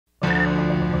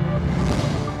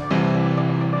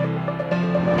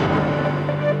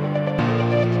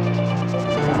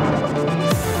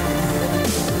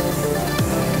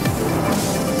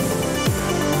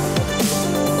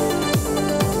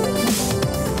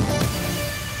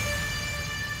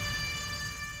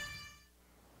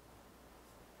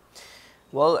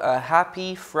Well, a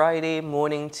happy Friday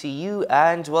morning to you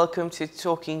and welcome to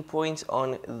Talking Points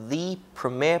on the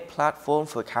premier platform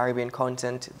for Caribbean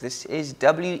content. This is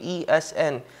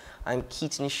WESN. I'm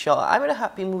Keaton Shaw. I'm in a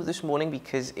happy mood this morning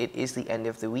because it is the end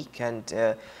of the week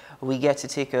and we get to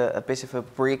take a bit of a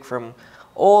break from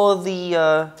all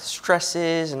the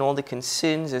stresses and all the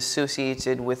concerns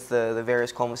associated with the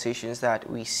various conversations that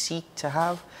we seek to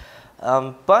have.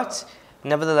 But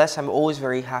nevertheless, I'm always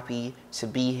very happy to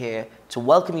be here, to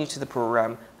welcome you to the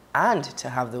program and to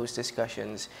have those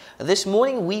discussions. This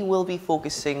morning, we will be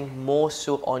focusing more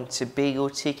so on Tobago,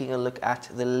 taking a look at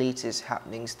the latest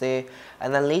happenings there.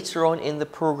 And then later on in the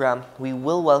program, we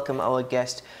will welcome our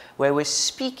guest, where we're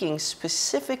speaking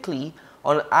specifically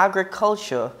on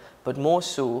agriculture, but more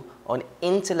so on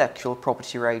intellectual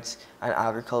property rights and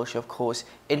agriculture, of course.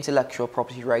 Intellectual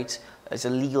property rights as a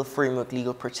legal framework,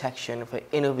 legal protection for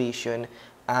innovation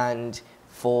and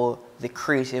for the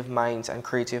creative minds and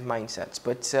creative mindsets.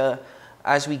 But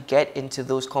as we get into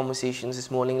those conversations this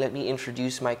morning, let me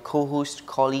introduce my co-host,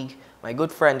 colleague, my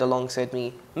good friend alongside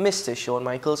me, Mr. Sean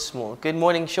Michael Small. Good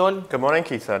morning, Sean. Good morning,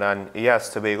 Keaton. And yes,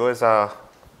 Tobago is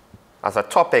as a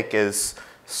topic is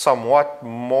somewhat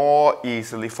more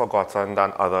easily forgotten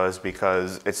than others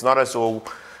because it's not as though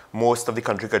most of the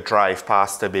country could drive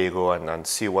past Tobago and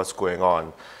see what's going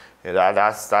on.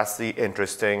 That's the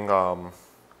interesting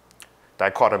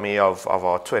dichotomy of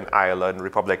our twin island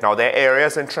republic. Now, there are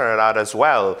areas in Trinidad as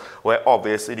well where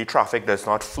obviously the traffic does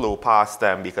not flow past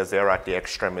them because they're at the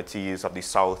extremities of the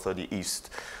south or the east.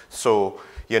 So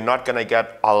you're not going to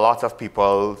get a lot of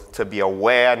people to be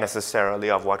aware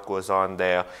necessarily of what goes on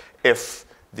there if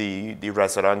the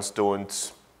residents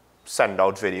don't send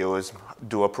out videos,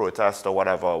 do a protest or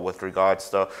whatever with regards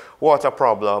to water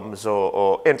problems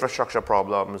or infrastructure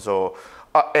problems or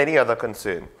any other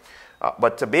concern.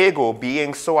 But Tobago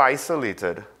being so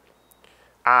isolated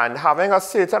and having a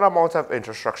certain amount of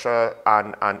infrastructure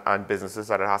and businesses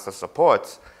that it has to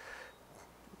support,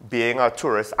 being a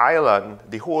tourist island,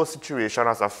 the whole situation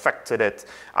has affected it.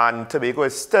 And Tobago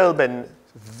has still been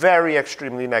very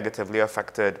extremely negatively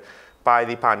affected by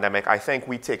the pandemic. I think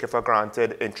we take it for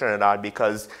granted in Trinidad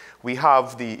because we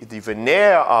have the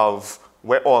veneer of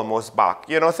we're almost back.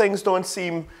 You know, things don't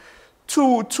seem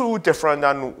too different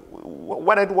than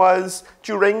when it was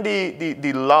during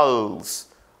the lulls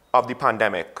of the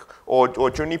pandemic or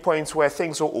during the points where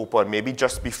things were open, maybe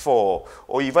just before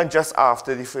or even just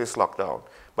after the first lockdown.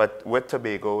 But with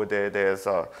Tobago, there's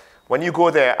when you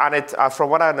go there, and from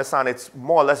what I understand, it's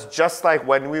more or less just like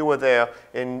when we were there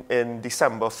in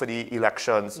December for the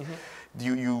elections.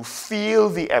 Mm-hmm. You feel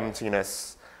the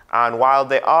emptiness. And while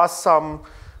there are some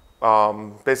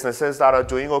businesses that are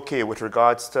doing okay with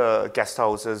regards to guest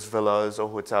houses, villas, or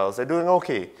hotels, they're doing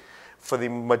okay. For the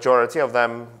majority of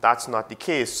them, that's not the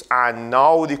case. And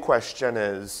now the question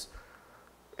is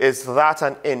that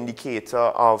an indicator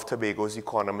of Tobago's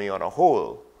economy on a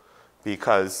whole?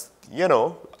 Because, you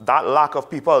know, that lack of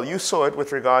people, you saw it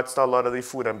with regards to a lot of the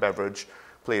food and beverage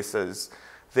places.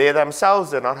 They themselves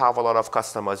did not have a lot of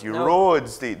customers. The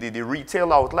roads, the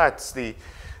retail outlets,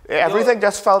 everything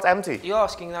just felt empty. You're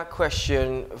asking that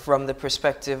question from the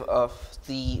perspective of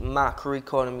the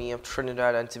macroeconomy of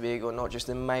Trinidad and Tobago, not just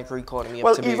the microeconomy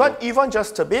of Tobago. Well, even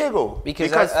just Tobago.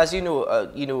 Because as you know,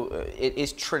 it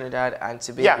is Trinidad and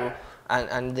Tobago. Yeah.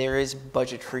 And there is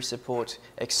budgetary support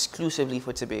exclusively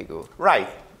for Tobago. Right.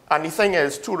 And the thing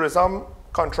is, tourism,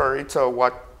 contrary to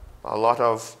what a lot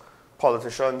of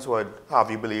politicians would have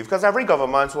you believe, because every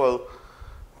government will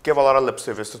give a lot of lip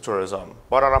service to tourism.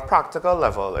 But on a practical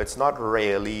level, it's not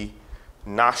really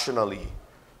nationally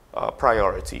a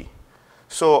priority.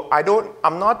 So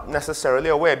I'm not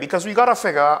necessarily aware, because we got to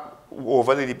figure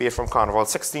over the debate from Carnival,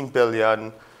 16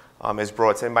 billion is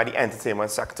brought in by the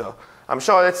entertainment sector. I'm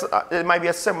sure it might be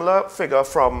a similar figure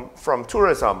from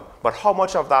tourism, but how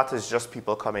much of that is just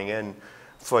people coming in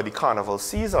for the carnival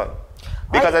season?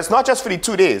 Because it's not just for the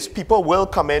 2 days. People will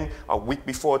come in a week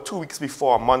before, 2 weeks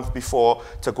before, a month before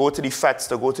to go to the fetes,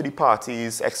 to go to the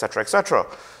parties, etc., etc.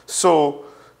 So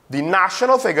the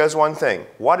national figure is one thing.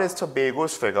 What is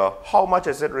Tobago's figure? How much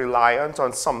is it reliant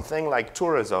on something like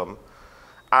tourism?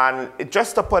 And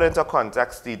just to put into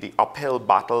context the uphill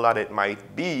battle that it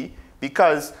might be,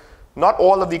 because not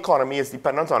all of the economy is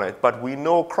dependent on it, but we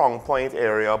know Crown Point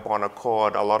area, Bon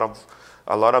Accord, a lot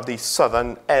of the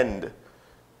southern end.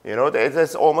 You know,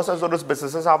 it's almost as though those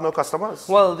businesses have no customers.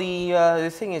 Well, the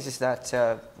thing is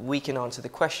that we can answer the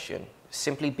question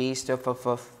simply based off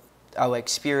of our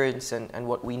experience and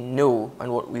what we know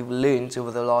and what we've learned over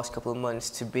the last couple of months.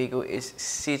 Tobago is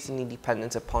certainly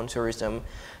dependent upon tourism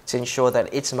to ensure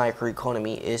that its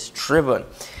microeconomy is driven.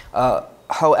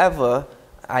 However,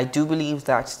 I do believe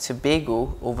that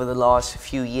Tobago, over the last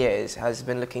few years, has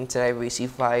been looking to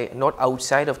diversify not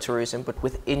outside of tourism, but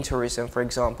within tourism. For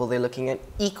example, they're looking at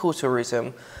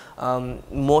ecotourism.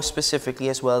 More specifically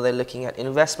as well, they're looking at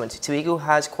investment. Tobago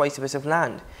has quite a bit of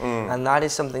land, and that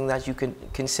is something that you can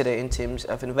consider in terms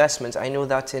of investment. I know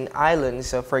that in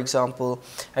islands, for example,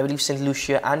 I believe St.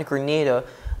 Lucia and Grenada,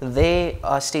 they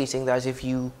are stating that if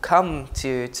you come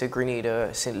to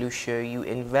Grenada, St. Lucia, you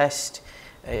invest,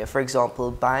 for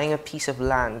example, buying a piece of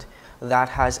land that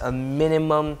has a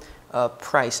minimum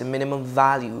price, a minimum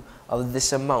value of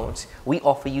this amount, we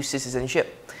offer you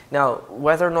citizenship. Now,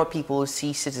 whether or not people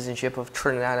see citizenship of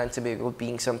Trinidad and Tobago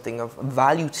being something of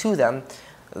value to them,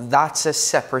 that's a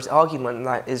separate argument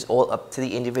that is all up to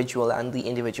the individual and the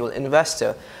individual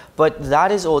investor. But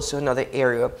that is also another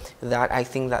area that I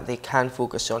think that they can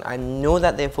focus on. I know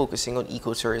that they're focusing on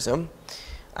ecotourism,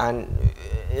 and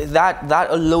that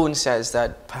alone says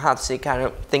that perhaps they kind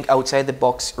of think outside the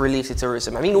box related to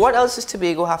tourism. I mean, what else does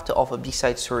Tobago have to offer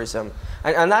besides tourism?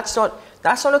 And that's not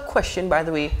a question, by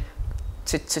the way,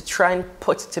 to try and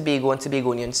put Tobago and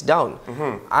Tobagonians down.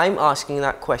 I'm asking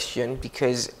that question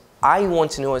because I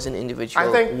want to know as an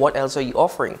individual, what else are you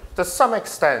offering? To some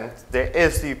extent, there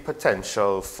is the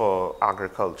potential for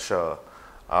agriculture,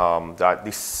 that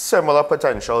the similar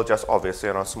potential, just obviously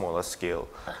on a smaller scale.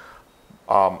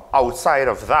 Outside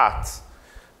of that,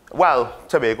 well,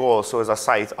 Tobago also is a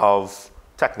site of,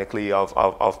 technically,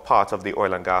 of part of the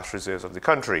oil and gas reserves of the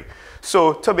country.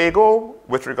 So Tobago,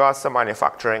 with regards to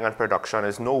manufacturing and production,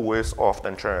 is no worse off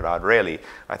than Trinidad, really.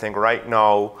 I think right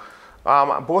now,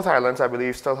 both islands, I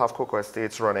believe, still have cocoa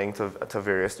estates running to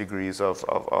various degrees of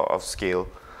scale.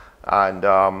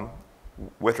 And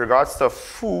with regards to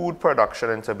food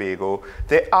production in Tobago,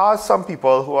 there are some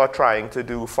people who are trying to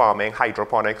do farming.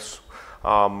 Hydroponics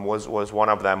was one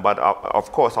of them, but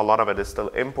of course, a lot of it is still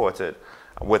imported,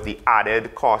 with the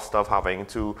added cost of having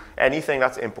to, anything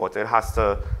that's imported has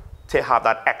to have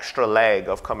that extra leg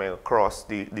of coming across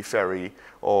the ferry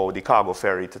or the cargo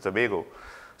ferry to Tobago.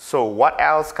 So what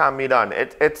else can be done?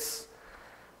 It's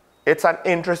an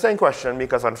interesting question,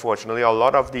 because unfortunately a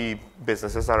lot of the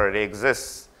businesses that already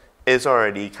exist is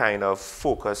already kind of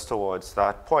focused towards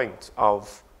that point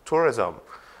of tourism.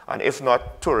 And if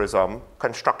not tourism,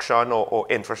 construction or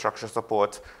infrastructure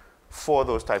support for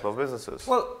those type of businesses.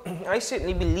 Well, I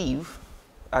certainly believe,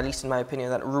 at least in my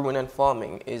opinion, that ruminant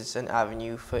farming is an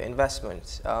avenue for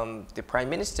investment. The Prime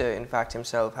Minister, in fact,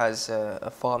 himself has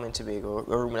a farm in Tobago,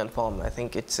 a ruminant farm. I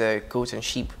think it's goat and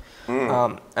sheep.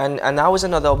 And that was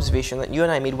another observation that you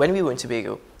and I made when we were in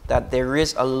Tobago, that there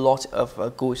is a lot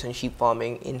of goat and sheep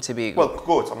farming in Tobago. Well,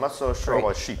 goats, I'm not so sure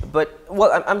about sheep. But,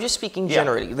 well, I'm just speaking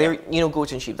generally. Yeah. You know,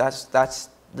 goat and sheep, that's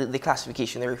the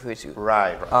classification they refer to.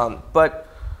 Right. But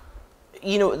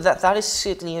you know, that is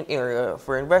certainly an area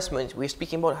for investment. We're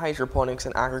speaking about hydroponics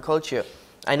and agriculture.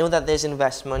 I know that there's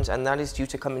investment, and that is due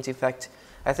to come into effect,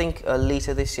 I think,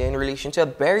 later this year in relation to a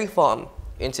berry farm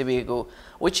in Tobago,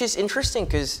 which is interesting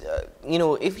because, you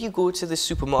know, if you go to the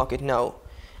supermarket now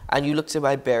and you look to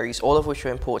buy berries, all of which are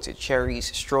imported,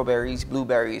 cherries, strawberries,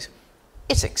 blueberries,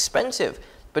 it's expensive,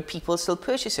 but people still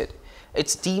purchase it.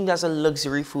 It's deemed as a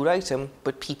luxury food item,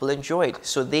 but people enjoy it,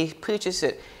 so they purchase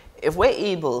it. If we're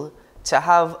able to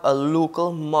have a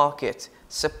local market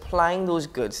supplying those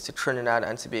goods to Trinidad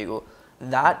and Tobago,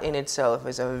 that in itself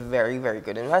is a very, very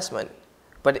good investment.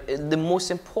 But the most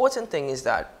important thing is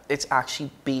that it's actually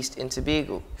based in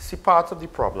Tobago. See, part of the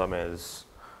problem is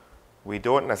we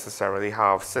don't necessarily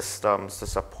have systems to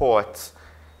support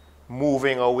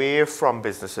moving away from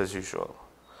business as usual.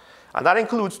 And that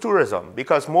includes tourism,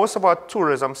 because most of our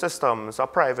tourism systems are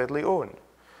privately owned.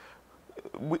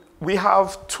 We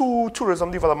have two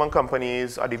tourism development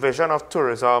companies, a division of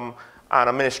tourism and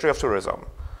a ministry of tourism.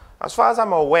 As far as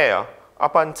I'm aware,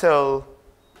 up until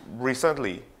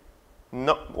recently,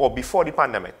 or before the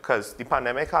pandemic, because the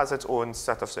pandemic has its own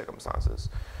set of circumstances,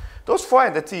 those four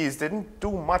entities didn't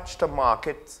do much to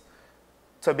market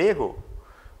Tobago,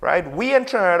 right? We in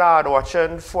Trinidad,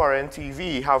 watching foreign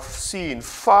TV, have seen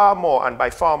far more, and by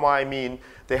far more I mean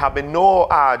there have been no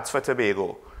ads for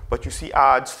Tobago. But you see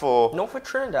ads for... Not for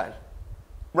Trinidad.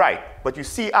 Right, but you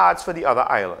see ads for the other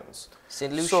islands.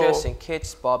 St. Lucia, St.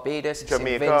 Kitts, Barbados,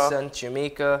 Jamaica. St. Vincent,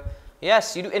 Jamaica.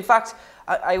 Yes, you do. In fact,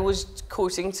 I was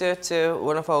quoting to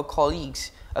one of our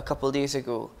colleagues a couple of days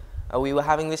ago. We were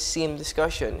having this same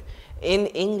discussion. In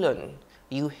England,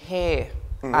 you hear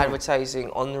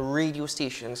advertising on the radio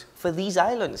stations for these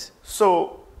islands.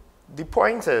 So the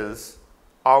point is,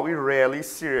 are we really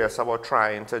serious about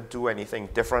trying to do anything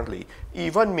differently?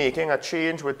 Even making a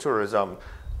change with tourism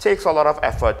takes a lot of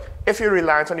effort. if you're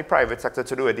reliant on the private sector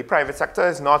to do it, the private sector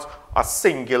is not a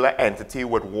singular entity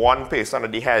with one person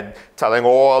at the head telling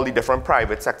all the different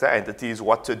private sector entities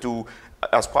what to do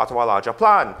as part of a larger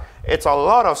plan. It's a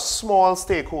lot of small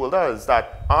stakeholders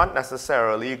that aren't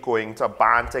necessarily going to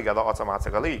band together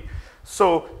automatically.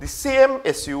 So the same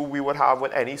issue we would have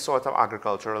with any sort of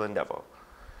agricultural endeavor.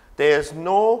 There's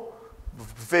no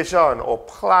vision or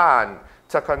plan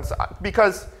to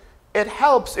because it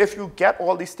helps if you get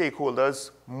all the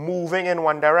stakeholders moving in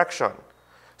one direction.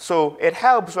 So it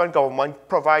helps when government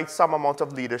provides some amount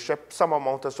of leadership, some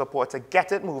amount of support to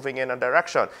get it moving in a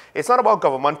direction. It's not about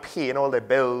government paying all the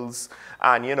bills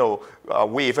and,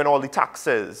 waiving all the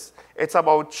taxes. It's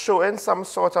about showing some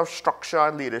sort of structure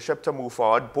and leadership to move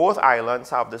forward. Both islands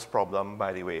have this problem,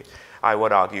 by the way, I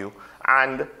would argue.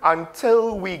 And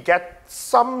until we get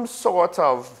some sort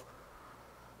of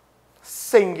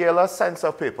singular sense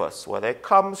of purpose, whether it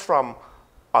comes from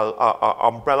an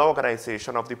umbrella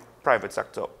organization of the private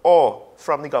sector or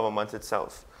from the government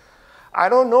itself, I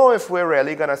don't know if we're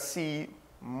really going to see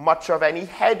much of any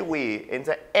headway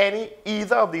into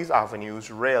either of these avenues,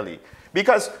 really.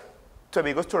 Because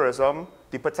Tobago's tourism,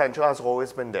 the potential has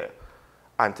always been there.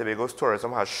 And Tobago's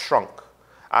tourism has shrunk.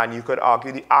 And you could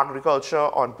argue the agriculture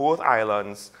on both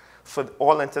islands, for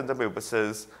all intents and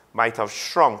purposes, might have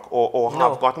shrunk or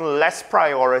have gotten less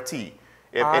priority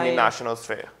in the national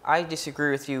sphere. I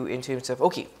disagree with you in terms of,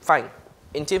 okay, fine.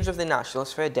 In terms of the national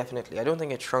sphere, definitely. I don't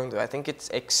think it's shrunk though. I think it's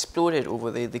exploded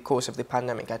over the course of the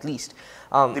pandemic, at least.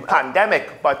 The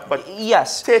pandemic, but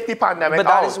yes, take the pandemic but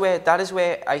out. that is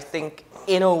where I think,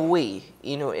 in a way,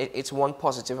 it's one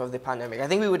positive of the pandemic. I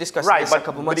think we were discussing this a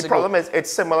couple months ago. But the problem is,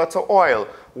 it's similar to oil.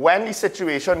 When the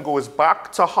situation goes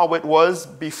back to how it was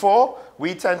before,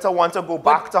 we tend to want to go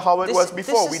back to how it was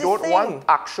before. We don't want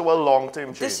actual long-term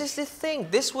change. This is the thing.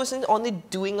 This wasn't on the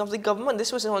doing of the government.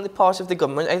 This wasn't on the part of the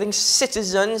government. I think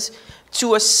citizens,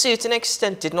 to a certain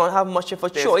extent, did not have much of a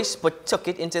choice, but took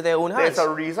it into their own hands. There's a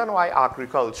reason why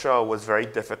agriculture was very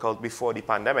difficult before the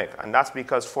pandemic, and that's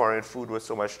because foreign food was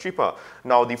so much cheaper.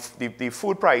 Now, the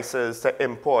food prices to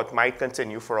import might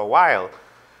continue for a while,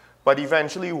 but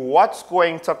eventually what's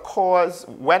going to cause,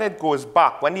 when it goes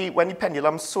back, when the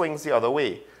pendulum swings the other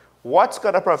way, what's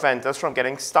going to prevent us from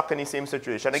getting stuck in the same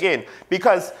situation again?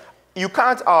 Because you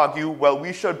can't argue, well,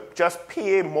 we should just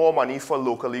pay more money for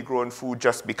locally grown food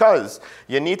just because.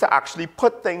 You need to actually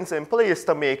put things in place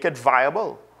to make it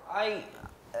viable.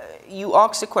 You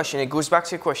asked a question, it goes back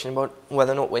to your question about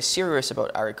whether or not we're serious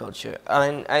about agriculture.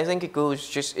 And I think it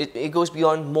goes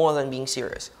beyond more than being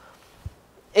serious.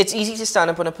 It's easy to stand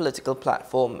up on a political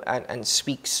platform and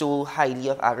speak so highly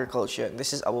of agriculture.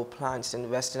 This is our plans to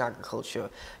invest in agriculture,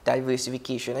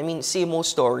 diversification. I mean, same old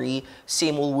story,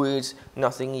 same old words,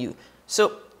 nothing new.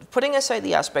 So putting aside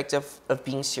the aspect of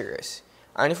being serious,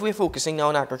 and if we're focusing now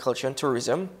on agriculture and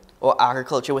tourism, or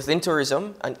agriculture within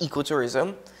tourism and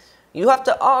ecotourism, you have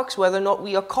to ask whether or not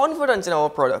we are confident in our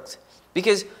product.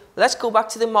 Because let's go back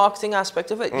to the marketing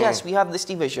aspect of it. Yes, we have this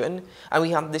division, and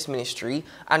we have this ministry,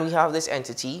 and we have this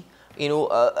entity.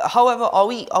 However, are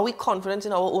we confident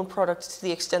in our own product to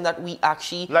the extent that we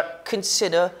actually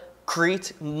consider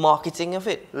great marketing of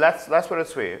it? Let's put it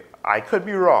this way. I could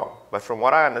be wrong, but from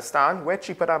what I understand, we're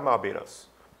cheaper than Barbados.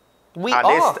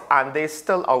 And they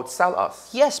still outsell us.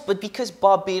 Yes, but because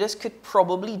Barbados could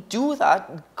probably do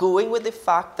that, going with the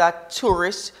fact that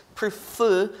tourists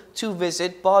prefer to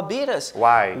visit Barbados.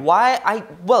 Why?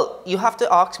 Well, you have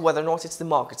to ask whether or not it's the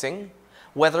marketing,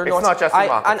 whether or not... It's not just the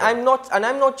marketing. And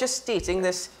I'm not just stating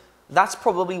this. That's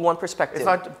probably one perspective. It's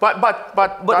not, but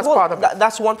that's part of it.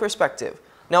 That's one perspective.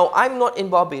 Now, I'm not in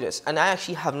Barbados, and I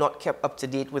actually have not kept up to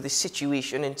date with the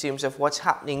situation in terms of what's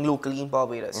happening locally in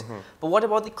Barbados. But what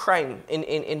about the crime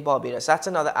in Barbados? That's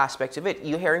another aspect of it.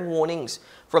 You're hearing warnings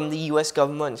from the US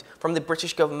government, from the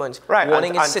British government,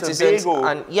 warning its citizens.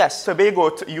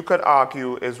 Tobago, you could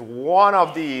argue, is one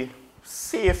of the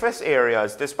safest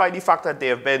areas, despite the fact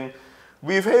that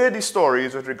we've heard the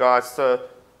stories with regards to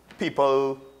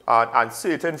people and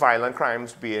certain violent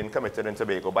crimes being committed in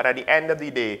Tobago. But at the end of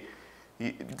the day,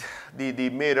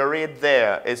 the murder rate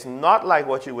there is not like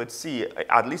what you would see,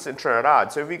 at least in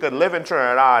Trinidad. So if we could live in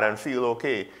Trinidad and feel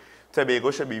okay, Tobago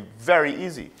should be very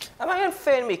easy. Am I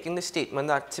unfair in making the statement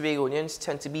that Tobagonians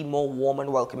tend to be more warm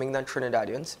and welcoming than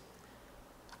Trinidadians?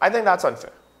 I think that's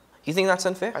unfair. You think that's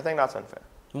unfair? I think that's unfair.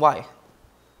 Why?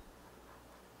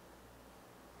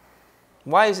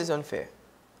 Why is this unfair?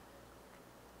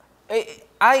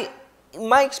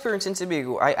 My experience in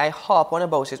Tobago, I harp on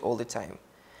about it all the time.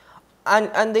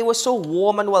 And they were so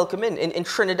warm and welcoming. In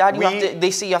Trinidad, they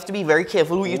say you have to be very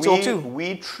careful who you talk to.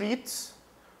 We treat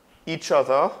each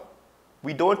other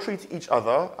we don't treat each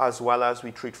other as well as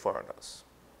we treat foreigners.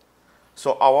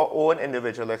 So our own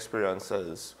individual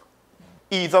experiences,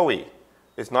 either way,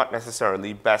 is not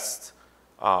necessarily best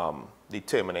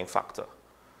determining factor,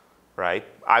 right?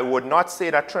 I would not say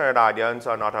that Trinidadians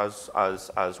are not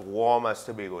as warm as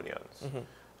Tobagonians. Mm-hmm.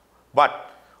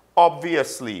 But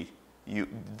obviously,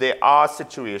 there are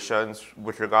situations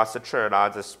with regards to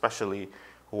Trinidad especially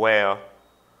where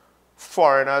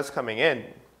foreigners coming in,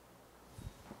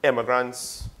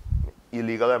 immigrants,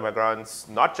 illegal immigrants,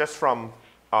 not just from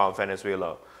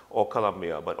Venezuela or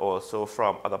Colombia, but also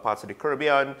from other parts of the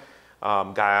Caribbean,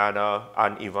 Guyana,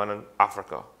 and even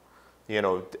Africa. You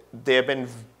know, there have been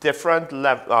different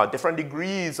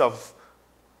degrees of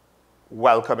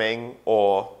welcoming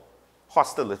or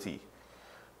hostility.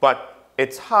 But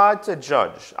it's hard to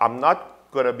judge. I'm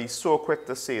not going to be so quick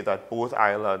to say that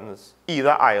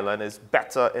either island is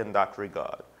better in that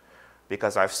regard,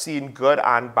 because I've seen good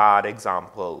and bad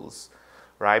examples,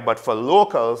 right? But for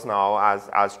locals now,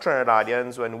 as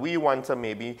Trinidadians, when we want to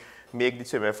maybe make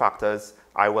determinate factors,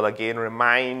 I will again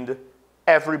remind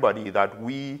everybody that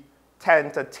we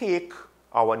tend to take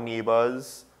our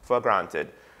neighbors for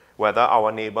granted, whether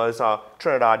our neighbors are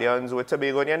Trinidadians with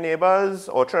Tobagonian neighbors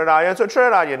or Trinidadians with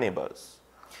Trinidadian neighbors.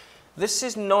 This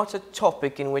is not a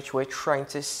topic in which we're trying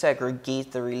to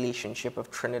segregate the relationship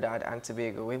of Trinidad and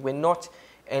Tobago. We're not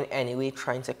in any way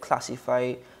trying to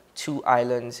classify two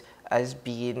islands as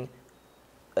being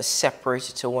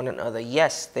separated to one another.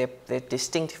 Yes, they're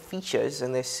distinct features,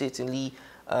 and there's certainly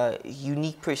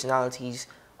unique personalities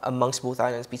amongst both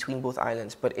islands, between both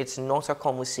islands, but it's not a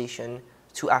conversation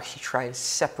to actually try and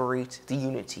separate the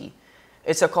unity.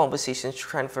 It's a conversation to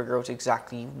try and figure out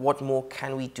exactly what more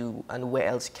can we do and where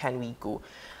else can we go.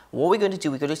 What we're going to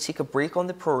do, we're going to take a break on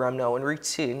the program now, and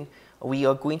return. We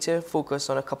are going to focus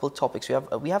on a couple of topics.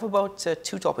 We have about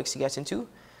 2 topics to get into.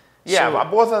 Yeah, so, but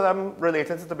both of them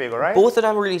related to Tobago, right? Both of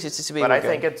them related to Tobago. But I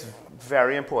think it's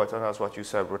very important, as what you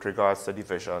said, with regards to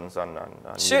divisions and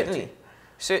certainly, unity.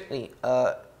 Certainly.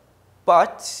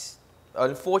 But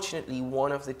unfortunately,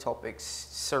 one of the topics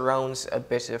surrounds a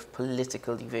bit of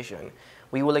political division.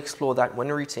 We will explore that when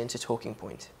we return to Talking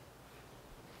Point.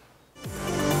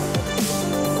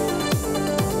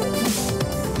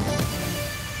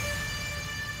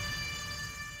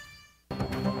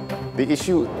 The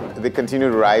issue, the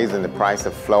continued rise in the price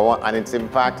of flour and its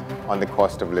impact on the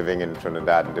cost of living in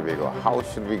Trinidad and Tobago. How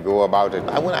should we go about it?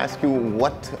 I want to ask you,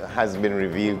 what has been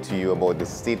revealed to you about the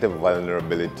state of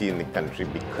vulnerability in the country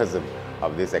because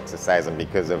of this exercise and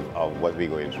because of what we're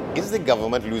going through? Is the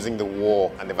government losing the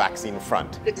war on the vaccine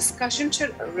front? The discussion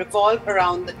should revolve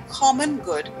around the common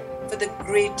good for the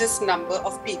greatest number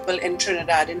of people in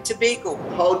Trinidad and Tobago.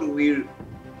 How do we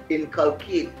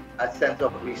inculcate a sense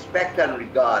of respect and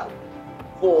regard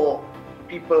for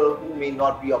people who may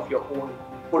not be of your own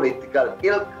political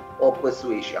ilk or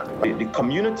persuasion? The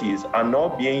communities are now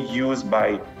being used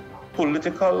by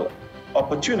political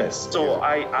opportunists. So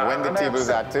when the tables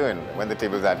are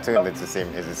turned, it's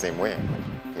the same way.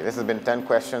 Okay, this has been 10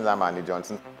 Questions. I'm Andy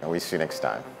Johnson, and we'll see you next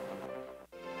time.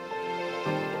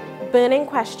 Burning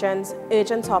questions,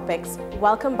 urgent topics.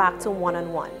 Welcome back to One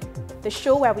on One, the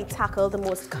show where we tackle the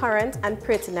most current and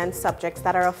pertinent subjects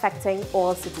that are affecting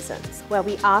all citizens, where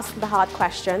we ask the hard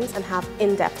questions and have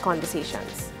in-depth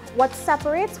conversations. What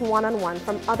separates One on One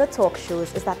from other talk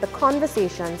shows is that the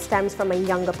conversation stems from a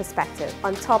younger perspective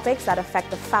on topics that affect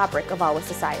the fabric of our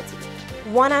society.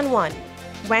 One on One,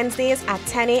 Wednesdays at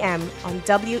 10 a.m. on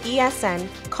WESN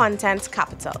Content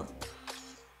Capital.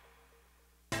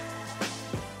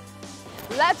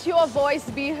 Let your voice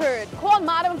be heard. Call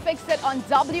Madam Fix It on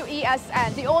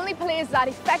WESN, the only place that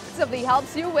effectively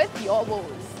helps you with your woes.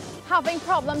 Having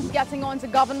problems getting onto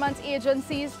government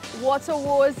agencies, water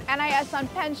woes, NIS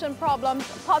and pension problems,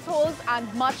 potholes,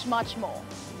 and much, much more.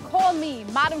 Call me,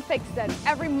 Madam Fix It,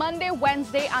 every Monday,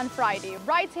 Wednesday, and Friday,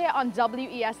 right here on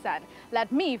WESN.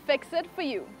 Let me fix it for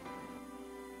you.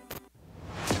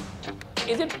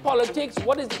 Is it politics?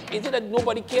 What is it? Is it that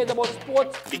nobody cares about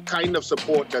sports? The kind of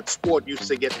support that sport used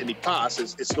to get in the past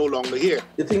is no longer here.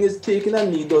 The thing is, taking a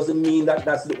knee doesn't mean that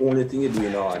that's the only thing you're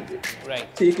doing now, Andy.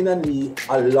 Right. Taking a knee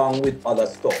along with other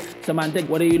stuff. Samantha,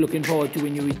 what are you looking forward to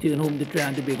when you return home to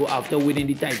Trinidad and Tobago after winning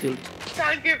the title?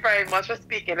 Thank you very much for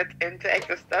speaking it into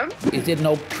existence. Is it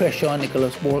no pressure on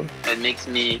Nicholas Ball? It makes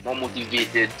me more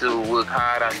motivated to work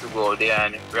hard and to go out there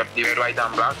and rep the white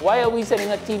and black. Why are we sending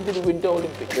a team to the Winter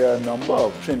Olympics? There are a number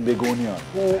of Trinbagonians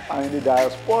who are in the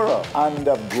diaspora and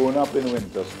have grown up in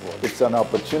winter sport. It's an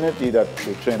opportunity that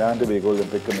the Trinidad and Tobago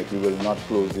Olympic Committee will not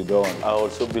close the door on. I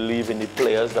also believe in the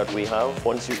players that we have.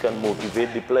 Once you can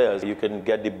motivate the players, you can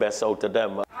get the best out of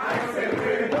them.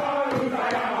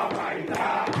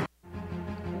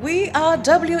 We are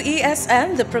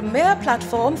WESN, the premier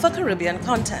platform for Caribbean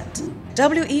content.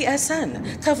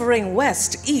 WESN, covering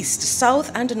West, East,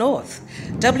 South, and North.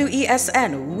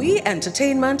 WESN, we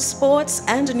entertainment, sports,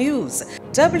 and news.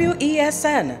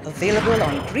 WESN, available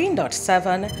on Green Dot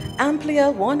 7, Amplia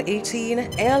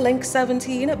 118, Airlink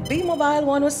 17, B-Mobile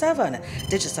 107,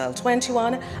 Digital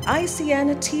 21,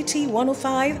 ICN TT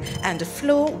 105, and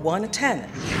Flow 110.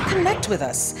 Connect with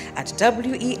us at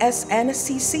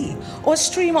WESNCC or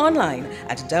stream online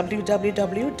at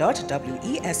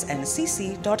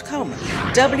www.wesncc.com.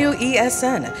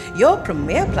 WESN, your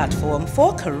premier platform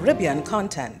for Caribbean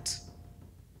content.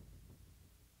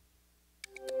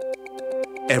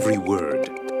 Every word,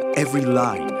 every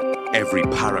line, every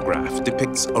paragraph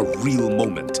depicts a real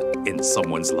moment in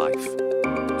someone's life.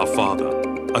 A father,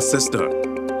 a sister,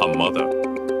 a mother,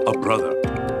 a brother.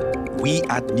 We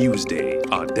at Newsday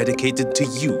are dedicated to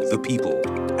you, the people,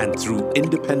 and through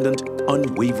independent,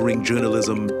 unwavering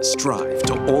journalism, strive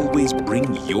to always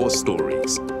bring your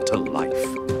stories to life.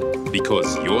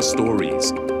 Because your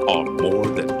stories are more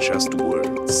than just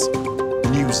words.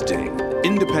 Newsday,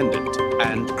 independent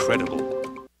and credible.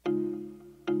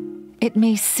 It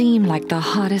may seem like the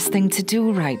hardest thing to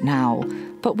do right now,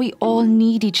 but we all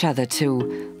need each other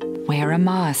to wear a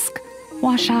mask,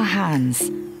 wash our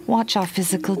hands, watch our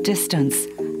physical distance,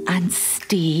 and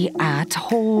stay at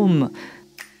home.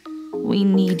 We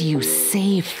need you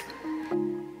safe.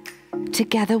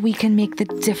 Together we can make the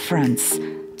difference.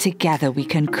 Together we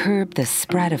can curb the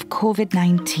spread of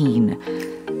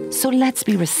COVID-19. So let's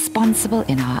be responsible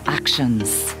in our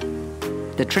actions.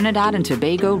 The Trinidad and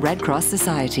Tobago Red Cross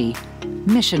Society.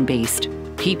 Mission-based,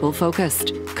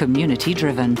 people-focused,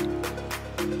 community-driven.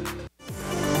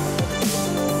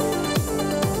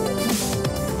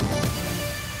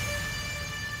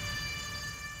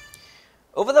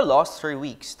 Over the last 3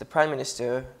 weeks, the Prime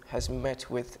Minister has met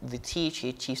with the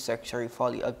THA Chief Secretary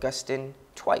Folly Augustine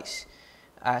twice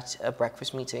at a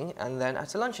breakfast meeting and then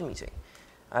at a luncheon meeting.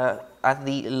 At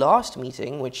the last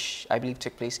meeting, which I believe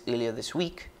took place earlier this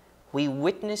week, we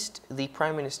witnessed the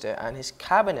Prime Minister and his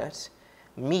cabinet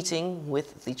meeting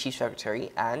with the Chief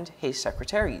Secretary and his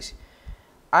secretaries.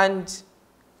 And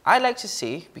I'd like to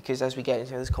say, because as we get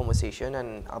into this conversation,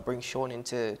 and I'll bring Sean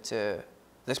into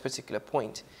this particular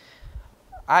point,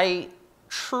 I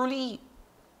truly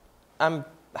am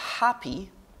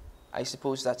happy, I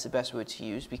suppose that's the best word to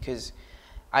use, because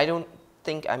I don't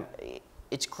think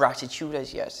it's gratitude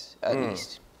as yet, at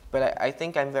least. But I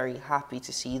think I'm very happy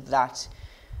to see that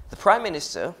the Prime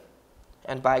Minister,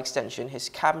 and by extension his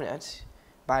cabinet,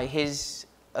 by his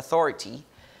authority,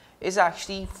 is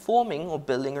actually forming or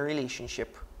building a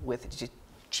relationship with the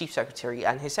Chief Secretary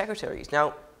and his secretaries.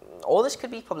 Now, all this could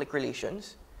be public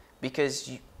relations,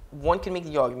 because one can make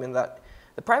the argument that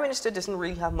the Prime Minister doesn't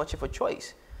really have much of a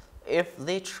choice. If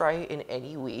they try in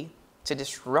any way to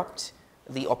disrupt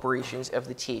the operations of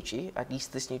the THA, at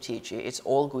least this new THA, it's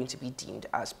all going to be deemed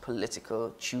as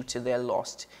political due to their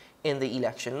loss in the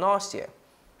election last year.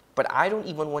 But I don't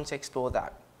even want to explore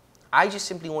that. I just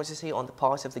simply want to say, on the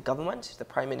part of the government, the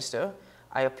Prime Minister,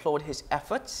 I applaud his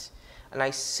efforts, and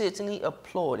I certainly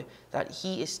applaud that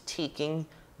he is taking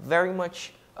very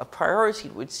much a priority,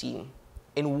 it would seem,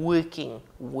 in working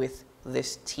with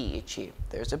this THA.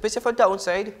 There's a bit of a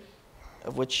downside,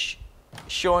 of which,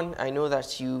 Sean, I know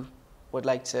that you would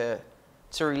like to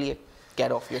really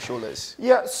get off your shoulders.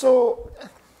 Yeah, so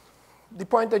the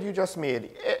point that you just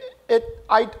made,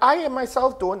 I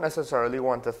myself don't necessarily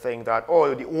want to think that,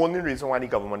 oh, the only reason why the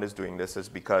government is doing this is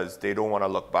because they don't want to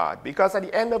look bad. Because at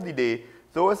the end of the day,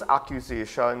 those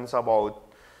accusations about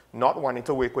not wanting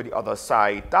to work with the other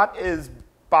side, that is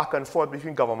back and forth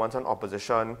between government and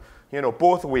opposition, you know,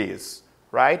 both ways,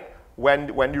 right? When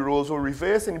the roles were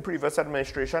reversed in the previous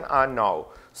administration and now.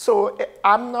 So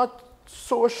I'm not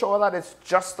so sure that it's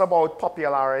just about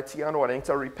popularity and wanting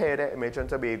to repair their image in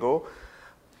Tobago.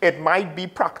 It might be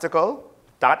practical.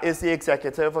 That is the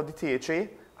executive of the THA,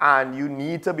 and you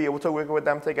need to be able to work with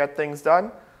them to get things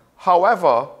done.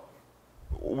 However,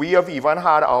 we have even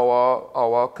had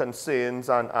our concerns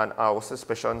and our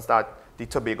suspicions that the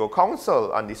Tobago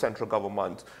Council and the central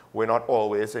government were not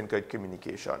always in good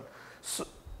communication. So,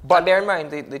 but bear in mind,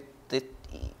 the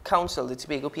council, the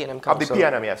Tobago PNM Council, the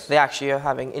PNM, yes, they actually are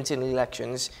having internal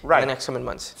elections in the next coming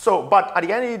months. So, but at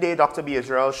the end of the day, Dr. B.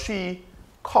 Israel, she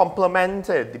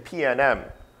complimented the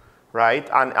PNM, right?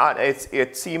 And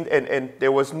it seemed, and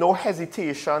there was no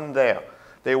hesitation there.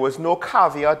 There was no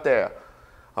caveat there.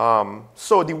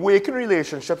 So the working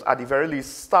relationships, at the very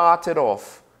least, started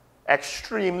off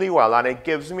extremely well, and it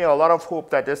gives me a lot of hope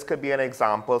that this could be an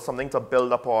example, something to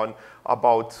build upon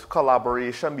about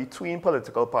collaboration between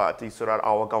political parties so that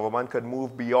our government could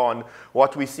move beyond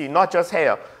what we see, not just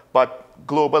here, but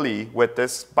globally with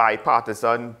this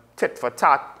bipartisan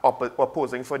tit-for-tat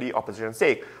opposing for the opposition's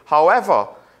sake. However,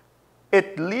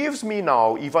 it leaves me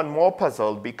now even more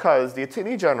puzzled because the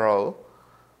Attorney General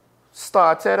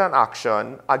started an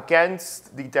action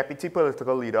against the deputy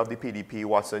political leader of the PDP,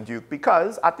 Watson Duke,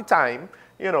 because at the time,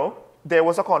 you know, there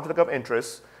was a conflict of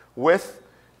interest with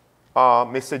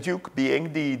Mr. Duke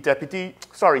being the deputy,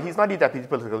 sorry, he's not the deputy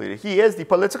political leader. He is the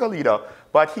political leader,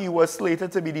 but he was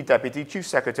slated to be the deputy chief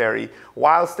secretary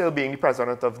while still being the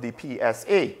president of the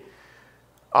PSA.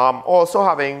 Also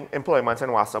having employment in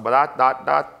WASA, but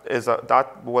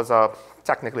that was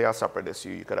technically a separate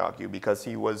issue, you could argue, because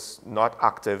he was not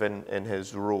active in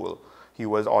his role. He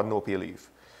was on no-pay leave.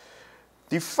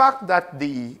 The fact that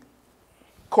the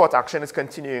court action is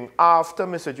continuing after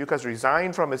Mr. Duke has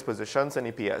resigned from his positions in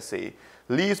the PSA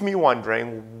leaves me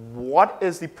wondering, what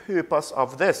is the purpose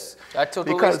of this? A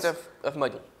total waste of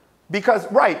money.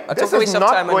 Because, right, this is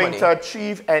not going to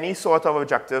achieve any sort of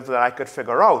objective that I could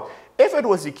figure out. If it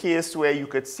was the case where you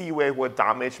could see where it would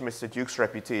damage Mr. Duke's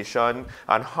reputation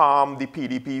and harm the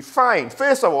PDP, fine.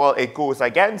 First of all, it goes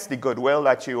against the goodwill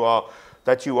that you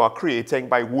are creating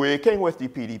by working with the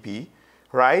PDP,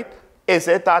 right? Is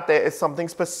it that there is something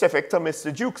specific to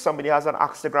Mr. Duke? Somebody has an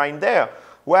axe to grind there.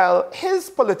 Well, his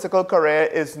political career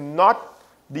is not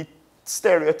the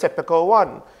stereotypical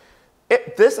one.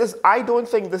 I don't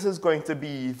think this is going to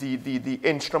be the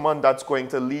instrument that's going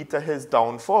to lead to his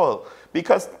downfall,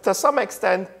 because to some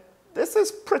extent, this is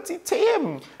pretty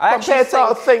tame compared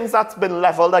to things that's been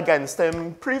leveled against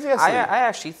him previously. I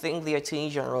actually think the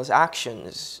Attorney General's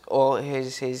actions, or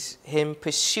him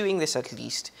pursuing this at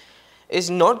least, is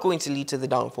not going to lead to the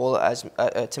downfall as to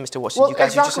Mr. Watson Duke,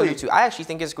 as you just alluded to. I actually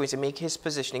think it's going to make his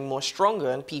positioning more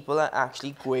stronger, and people are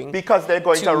actually going because they're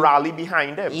going to rally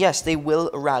behind him. Yes, they will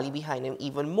rally behind him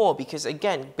even more, because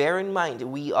again, bear in mind,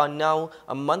 we are now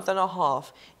a month and a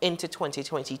half into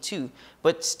 2022,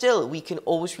 but still we can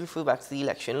always refer back to the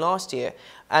election last year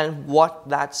and what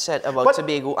that said about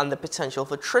Tobago and the potential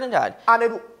for Trinidad.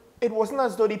 And it wasn't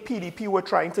as though the PDP were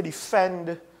trying to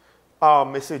defend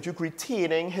Mr. Duke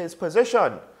retaining his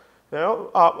position. You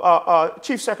know,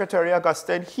 Chief Secretary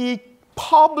Augustine, he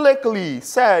publicly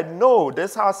said, no,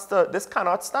 this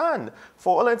cannot stand.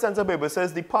 For all intents and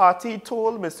purposes, the party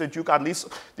told Mr. Duke, at least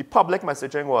the public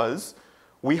messaging was,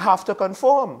 we have to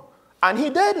conform. And he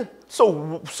did. So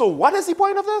what is the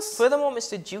point of this? Furthermore,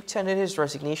 Mr. Duke tendered his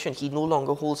resignation. He no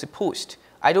longer holds a post.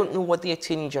 I don't know what the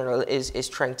Attorney General is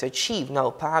trying to achieve. Now,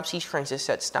 perhaps he's trying to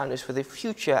set standards for the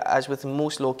future, as with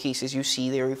most law cases you see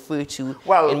they refer to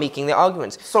in making their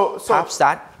arguments. So perhaps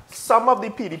that... Some of the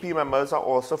PDP members are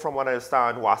also, from what I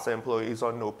understand, WASA employees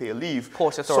on no-pay leave.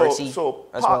 Port Authority as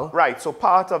well. Right, so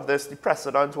part of this, the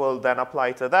precedent will then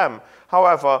apply to them.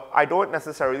 However, I don't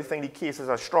necessarily think the cases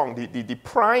are strong. The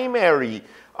primary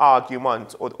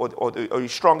argument, or the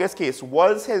strongest case,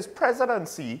 was his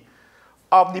presidency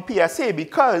of the PSA,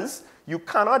 because you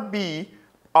cannot be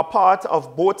a part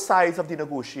of both sides of the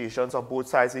negotiations, of both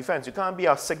sides of the fence. You can't be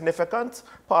a significant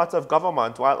part of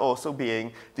government while also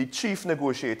being the chief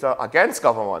negotiator against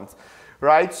government,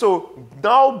 right? So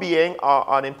now being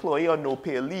an employee on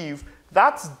no-pay leave,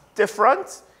 that's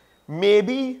different.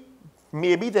 Maybe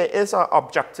there is an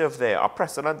objective there, a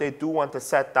precedent they do want to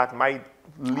set that might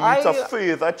lead to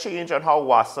further change on how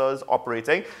WASA is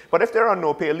operating. But if they're on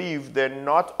no-pay leave, they're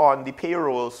not on the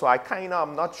payroll, so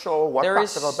I'm not sure what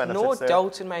practical benefits there. There is no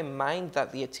doubt in my mind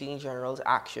that the Attorney General's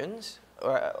actions,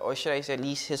 or should I say at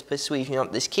least his persuasion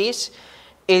of this case,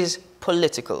 is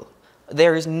political.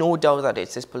 There is no doubt that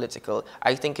it is political.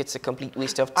 I think it's a complete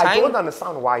waste of time. I don't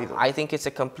understand why, though. I think it's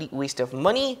a complete waste of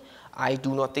money. I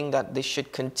do not think that this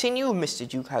should continue. Mr.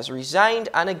 Duke has resigned.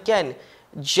 And again,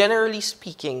 generally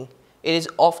speaking, it is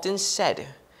often said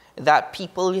that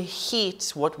people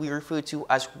hate what we refer to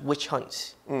as witch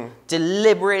hunts.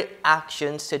 Deliberate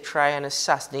actions to try and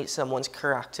assassinate someone's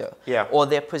character or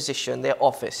their position, their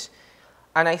office.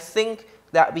 And I think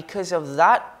that because of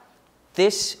that,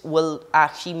 this will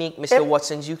actually make Mr.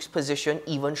 Watson Duke's position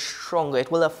even stronger. It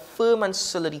will affirm and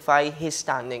solidify his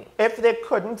standing. If they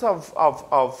couldn't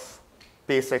have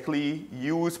basically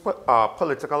used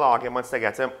political arguments to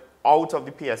get him out of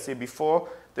the PSA before,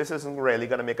 this isn't really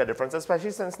going to make a difference,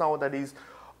 especially since now that he's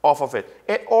off of it.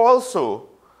 It also,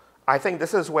 I think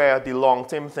this is where the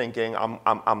long-term thinking,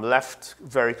 I'm left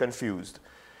very confused.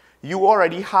 You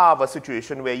already have a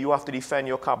situation where you have to defend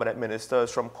your cabinet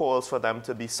ministers from calls for them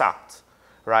to be sacked,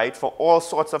 right? For all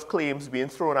sorts of claims being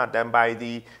thrown at them by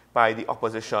the by the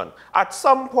opposition. At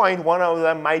some point, one of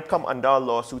them might come under a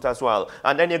lawsuit as well.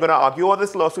 And then you're going to argue, oh,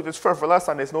 this lawsuit is frivolous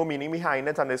and there's no meaning behind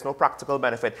it and there's no practical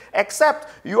benefit. Except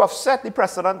you have set the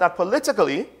precedent that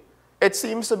politically, it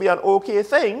seems to be an okay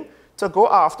thing to go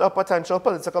after a potential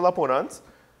political opponent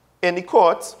in the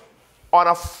courts on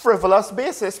a frivolous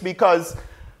basis because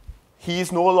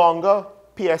he's no longer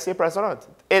PSA president.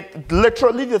 It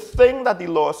literally, the thing that the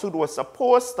lawsuit was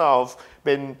supposed to have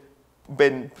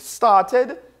been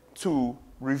started to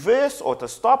reverse or to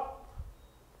stop,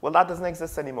 well, that doesn't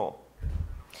exist anymore.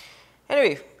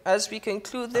 Anyway, as we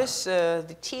conclude this,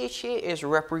 the THA is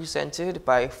represented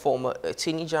by former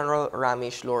Attorney General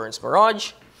Ramesh Lawrence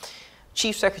Maharaj.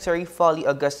 Chief Secretary Farley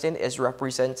Augustine is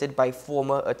represented by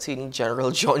former Attorney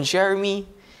General John Jeremy.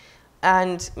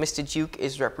 And Mr. Duke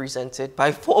is represented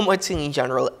by former Attorney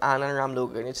General Anand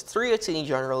Ramlogan. It's 3 Attorney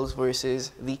Generals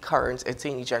versus the current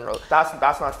Attorney General. That's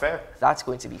not fair. That's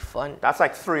going to be fun. That's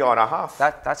like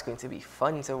 3.5. That's going to be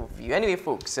fun to view. Anyway,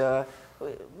 folks,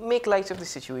 make light of the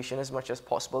situation as much as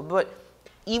possible. But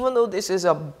even though this is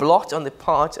a blot on the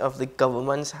part of the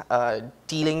government's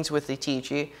dealings with the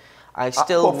THA, I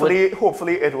still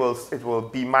hopefully it will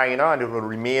be minor and it will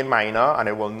remain minor and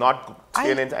it will not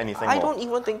turn into anything more. I don't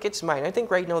even think it's minor. I think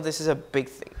right now this is a big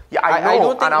thing. Yeah, I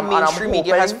know. I don't think mainstream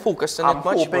media has focused on it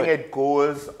much. I'm hoping it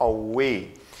goes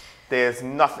away. There's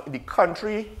nothing. The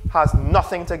country has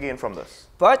nothing to gain from this.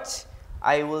 But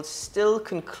I will still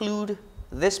conclude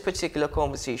this particular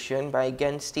conversation by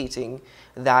again stating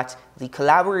that the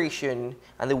collaboration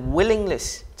and the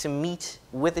willingness to meet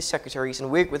with the secretaries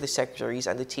and work with the secretaries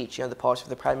and the THA on the part of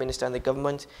the Prime Minister and the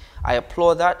government, I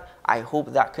applaud that. I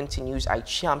hope that continues. I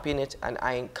champion it and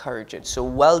I encourage it. So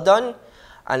well done,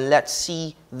 and let's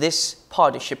see this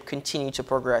partnership continue to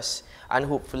progress, and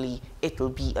hopefully it will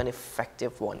be an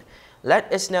effective one.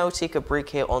 Let us now take a break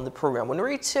here on the program. When we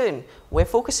return, we're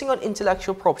focusing on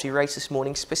intellectual property rights this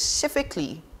morning,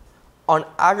 specifically on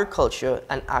agriculture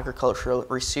and agricultural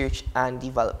research and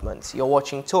development. You're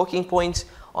watching Talking Points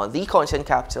on the Content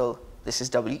Capital. This is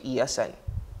WESN.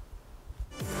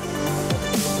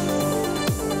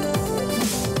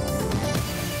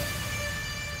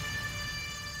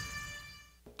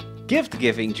 Gift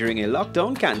giving during a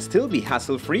lockdown can still be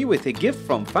hassle-free with a gift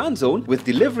from FanZone with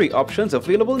delivery options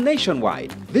available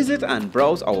nationwide. Visit and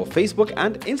browse our Facebook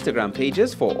and Instagram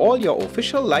pages for all your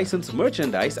official licensed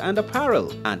merchandise and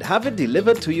apparel and have it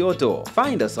delivered to your door.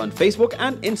 Find us on Facebook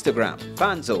and Instagram.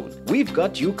 FanZone, we've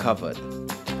got you covered.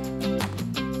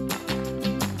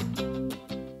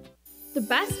 The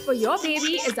best for your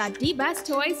baby is at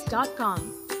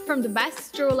thebesttoys.com. From the best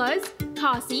strollers,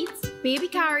 car seats, baby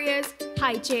carriers,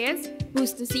 high chairs,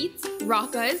 booster seats,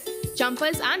 rockers,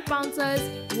 jumpers and bouncers,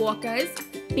 walkers,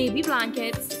 baby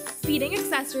blankets, feeding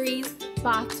accessories,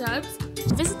 bathtubs.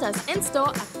 Visit us in-store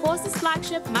at Forces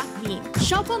Flagship McLean.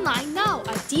 Shop online now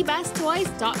at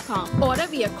thebesttoys.com. Order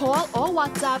via call or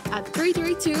WhatsApp at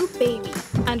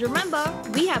 332-BABY. And remember,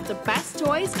 we have the best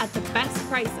toys at the best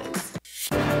prices.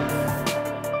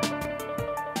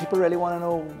 People really want to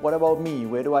know, what about me?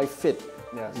 Where do I fit?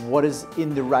 Yes. What is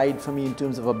in the ride for me in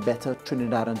terms of a better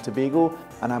Trinidad and Tobago?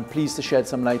 And I'm pleased to shed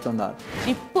some light on that.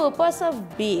 The purpose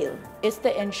of bail is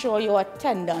to ensure your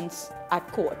attendance at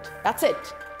court. That's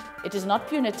it. It is not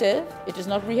punitive. It is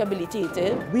not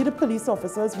rehabilitative. We, the police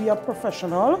officers, we are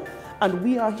professional, and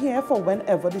we are here for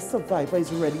whenever the survivor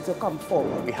is ready to come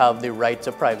forward. We have the right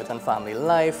to private and family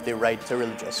life, the right to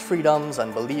religious freedoms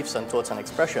and beliefs and thoughts and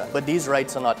expression. But these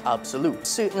rights are not absolute.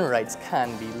 Certain rights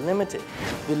can be limited.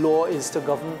 The law is to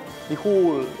govern the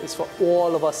whole. It's for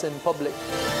all of us in public.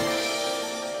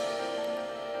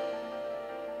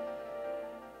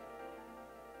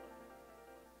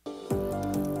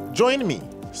 Join me,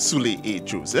 Sule A.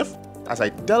 Joseph, as I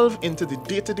delve into the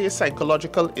day-to-day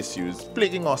psychological issues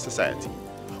plaguing our society.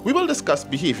 We will discuss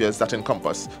behaviors that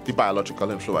encompass the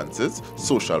biological influences,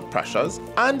 social pressures,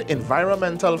 and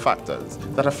environmental factors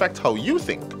that affect how you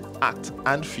think, act,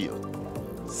 and feel.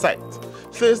 Sight,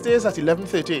 Thursdays at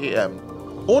 11:30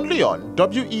 a.m., only on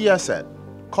WESN,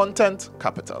 Content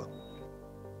Capital.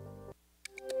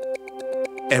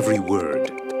 Every word,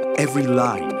 every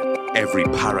line, every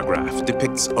paragraph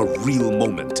depicts a real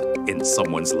moment in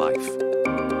someone's life.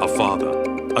 A father,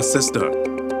 a sister,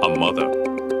 a mother,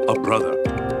 a brother.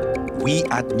 We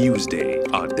at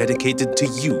Newsday are dedicated to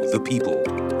you, the people,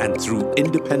 and through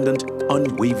independent,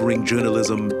 unwavering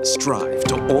journalism, strive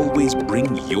to always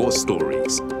bring your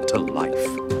stories to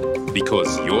life.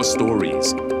 Because your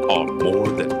stories are more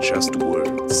than just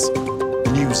words.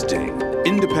 Newsday,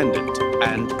 independent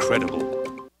and credible.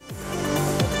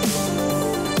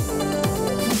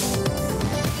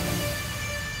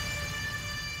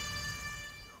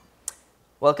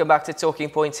 Welcome back to Talking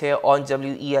Points here on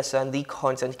WESN, the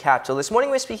content capital. This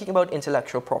morning we're speaking about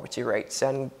intellectual property rights,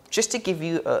 and just to give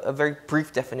you a very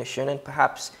brief definition, and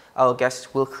perhaps our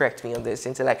guest will correct me on this,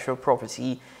 intellectual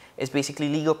property is basically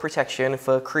legal protection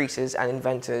for creators and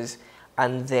inventors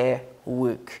and their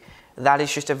work. That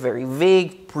is just a very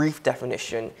vague, brief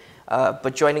definition.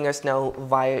 But joining us now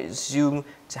via Zoom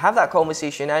to have that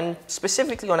conversation, and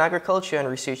specifically on agriculture and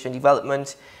research and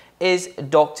development, is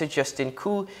Dr. Justin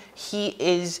Koo. He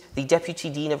is the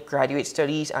Deputy Dean of Graduate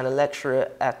Studies and a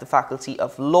lecturer at the Faculty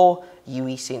of Law,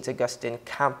 UWI St. Augustine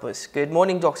campus. Good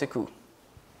morning, Dr. Koo.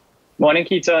 Morning,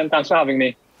 Keaton. Thanks for having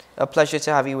me. A pleasure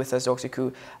to have you with us, Dr.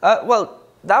 Koo. Well,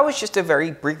 that was just a very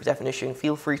brief definition.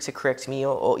 Feel free to correct me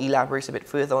or elaborate a bit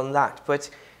further on that. But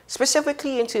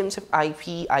specifically in terms of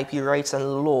IP rights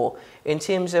and law, in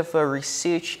terms of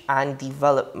research and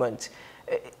development,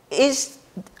 is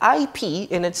IP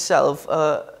in itself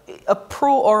a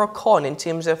pro or a con in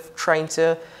terms of trying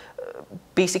to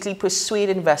basically persuade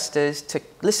investors to,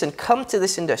 listen, come to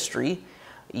this industry,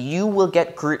 you will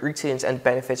get great returns and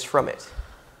benefits from it?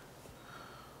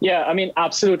 Yeah, I mean,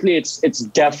 absolutely, it's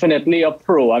definitely a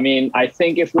pro. I mean, I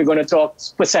think if we're going to talk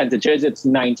percentages, it's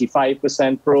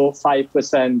 95% pro,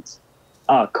 5%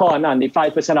 con, and the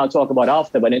 5% I'll talk about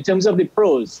after. But in terms of the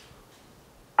pros,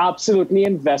 absolutely,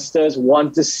 investors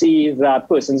want to see that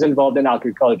persons involved in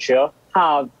agriculture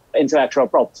have intellectual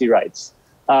property rights.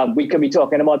 We could be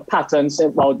talking about patents,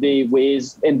 about the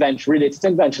ways, related to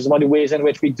inventions, about the ways in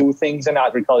which we do things in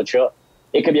agriculture.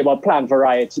 It could be about plant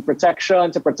variety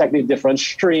protection to protect the different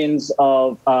strains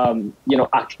of,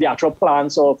 the actual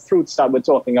plants or fruits that we're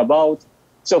talking about.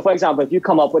 So, for example, if you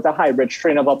come up with a hybrid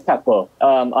strain of a pepper,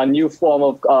 a new form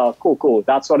of cocoa,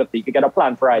 that sort of thing, you could get a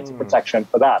plant variety protection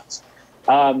for that.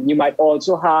 You might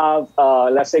also have,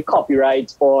 let's say,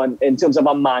 copyright in terms of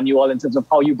a manual, in terms of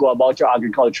how you go about your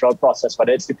agricultural process,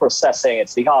 whether it's the processing,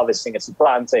 it's the harvesting, it's the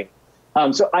planting.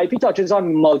 So IP touches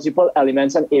on multiple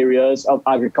elements and areas of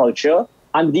agriculture.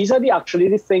 And these are actually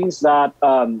the things that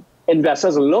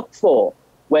investors look for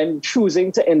when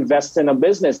choosing to invest in a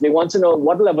business. They want to know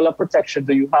what level of protection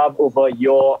do you have over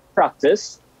your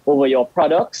practice, over your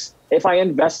products. If I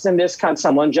invest in this, can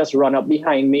someone just run up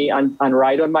behind me and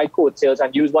ride on my coattails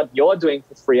and use what you're doing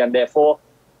for free, and therefore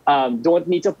don't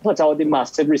need to put out the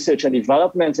massive research and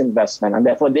development investment, and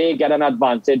therefore they get an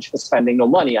advantage for spending no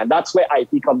money. And that's where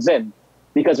IP comes in,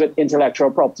 because with intellectual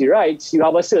property rights, you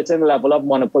have a certain level of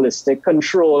monopolistic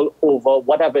control over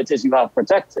whatever it is you have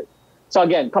protected. So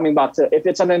again, coming back to if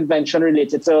it's an invention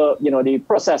related to the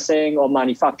processing or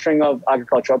manufacturing of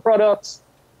agricultural products,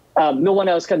 no one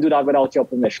else can do that without your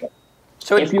permission.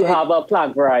 So if you have a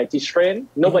plant variety strain,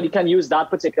 nobody can use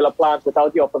that particular plant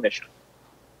without your permission.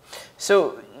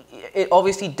 So it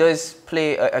obviously does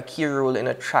play a key role in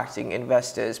attracting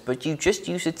investors, but you just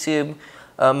use the term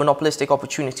monopolistic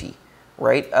opportunity,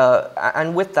 right?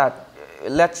 And with that,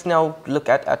 let's now look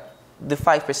at the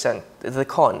 5%, the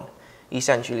con,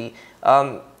 essentially.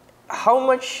 How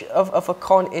much of a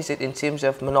con is it in terms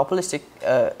of monopolistic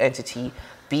entity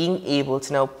being able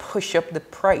to now push up the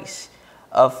price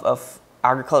of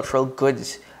agricultural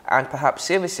goods and perhaps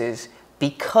services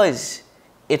because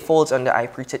it falls under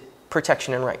IP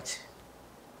protection and rights?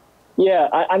 Yeah,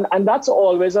 and that's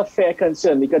always a fair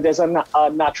concern, because there's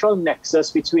a natural nexus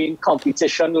between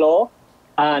competition law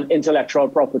and intellectual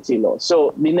property law.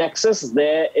 So the nexus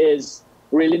there is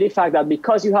really the fact that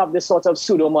because you have this sort of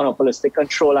pseudo-monopolistic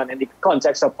control, and in the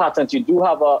context of patents, you do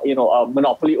have a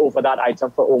monopoly over that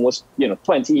item for almost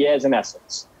 20 years in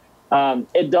essence.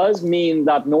 It does mean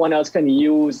that no one else can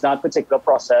use that particular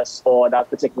process or that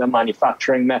particular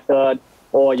manufacturing method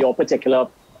or your particular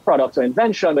product or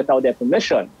invention without their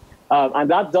permission. And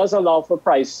that does allow for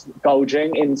price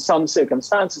gouging in some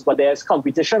circumstances, but there's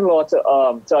competition law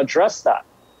to address that.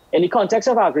 In the context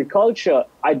of agriculture,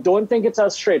 I don't think it's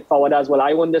as straightforward as, well,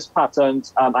 I own this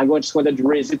patent, I'm just going to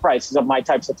raise the prices of my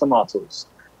types of tomatoes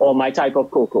or my type of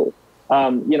cocoa.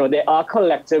 There are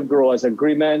collective growers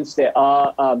agreements. There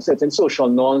are certain social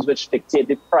norms which dictate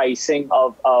the pricing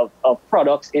of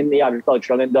products in the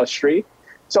agricultural industry.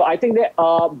 So I think there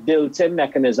are built-in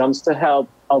mechanisms to help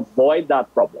avoid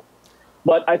that problem.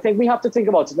 But I think we have to think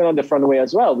about it in a different way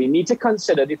as well. We need to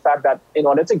consider the fact that in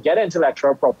order to get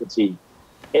intellectual property,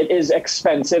 it is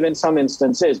expensive in some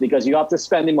instances, because you have to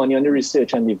spend the money on the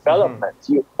research and development.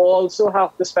 Mm-hmm. You also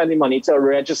have to spend the money to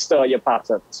register your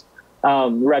patent,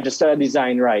 register a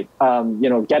design right,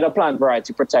 get a plant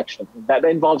variety protection. That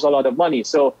involves a lot of money.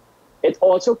 So it's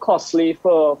also costly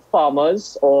for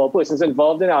farmers or persons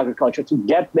involved in agriculture to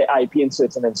get the IP in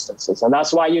certain instances. And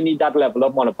that's why you need that level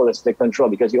of monopolistic control,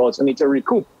 because you also need to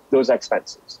recoup those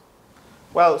expenses.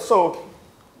 Well, so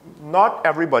not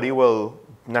everybody will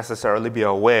necessarily be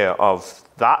aware of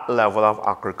that level of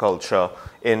agriculture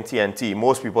in TNT.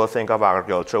 Most people think of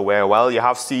agriculture where, well, you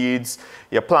have seeds,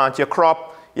 you plant your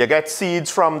crop, you get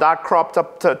seeds from that crop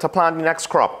to plant the next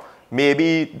crop.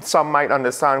 Maybe some might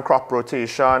understand crop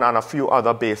rotation and a few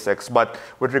other basics, but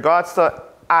with regards to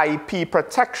IP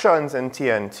protections in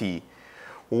TNT,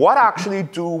 what actually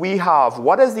do we have?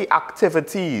 What is the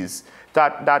activities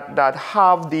that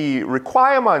have the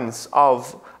requirements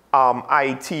of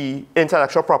IT,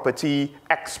 intellectual property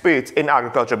experts in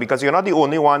agriculture? Because you're not the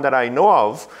only one that I know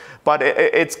of, but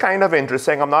it's kind of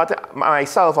interesting. I'm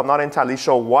not entirely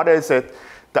sure what is it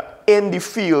that in the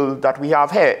field that we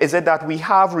have here. Is it that we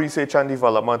have research and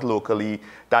development locally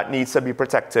that needs to be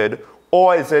protected,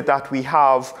 or is it that we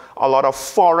have a lot of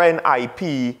foreign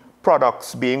IP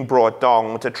products being brought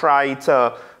down to try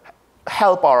to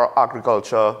help our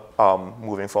agriculture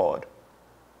moving forward?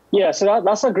 Yeah, so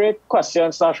that's a great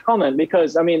question / comment,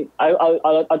 because I mean,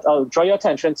 I'll draw your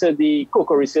attention to the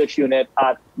cocoa research unit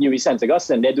at UWI St.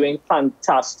 Augustine. They're doing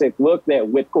fantastic work there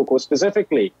with cocoa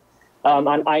specifically.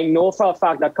 And I know for a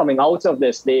fact that coming out of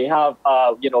this, they have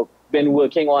been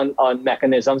working on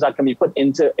mechanisms that can be put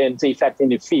into effect in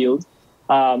the field.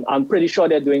 I'm pretty sure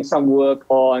they're doing some work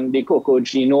on the cocoa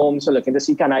genome, so looking to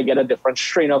see, can I get a different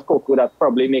strain of cocoa that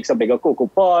probably makes a bigger cocoa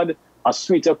pod, a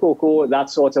sweeter cocoa, that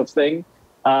sort of thing.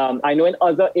 I know in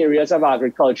other areas of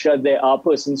agriculture, there are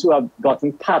persons who have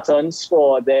gotten patents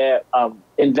for their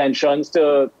inventions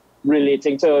to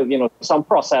relating to some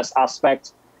process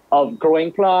aspect of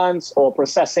growing plants or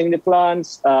processing the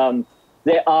plants.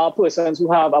 There are persons who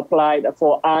have applied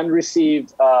for and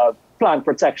received plant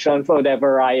protection for their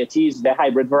varieties, their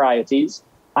hybrid varieties.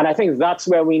 And I think that's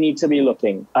where we need to be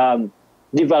looking,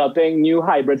 developing new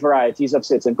hybrid varieties of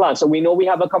certain plants. So we know we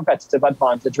have a competitive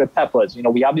advantage with peppers.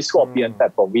 We have the scorpion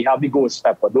pepper, we have the ghost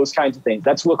pepper, those kinds of things.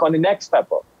 Let's work on the next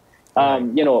pepper.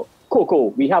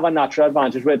 Cocoa, we have a natural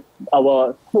advantage with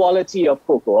our quality of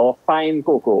cocoa, or fine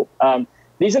cocoa.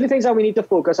 These are the things that we need to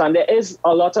focus on. There is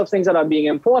a lot of things that are being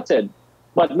imported,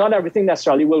 but not everything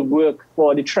necessarily will work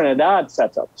for the Trinidad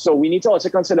setup. So we need to also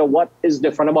consider what is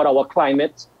different about our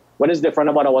climate, what is different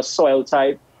about our soil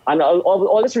type, and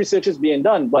all this research is being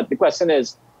done. But the question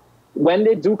is, when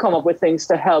they do come up with things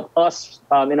to help us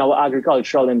in our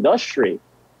agricultural industry,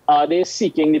 are they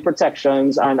seeking the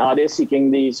protections and are they seeking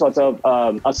the sort of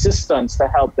assistance to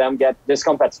help them get this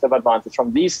competitive advantage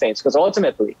from these things? Because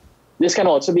ultimately, this can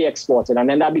also be exported, and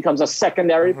then that becomes a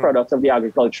secondary product of the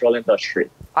agricultural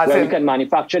industry, where we can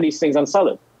manufacture these things and sell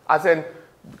it. As in,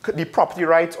 the property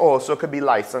rights also could be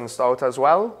licensed out as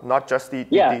well, not just the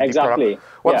exactly.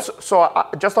 product. Well, so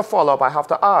just a follow-up I have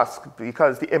to ask,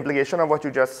 because the implication of what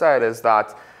you just said is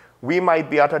that we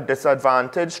might be at a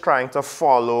disadvantage trying to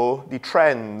follow the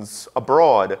trends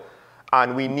abroad,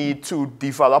 and we need to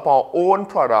develop our own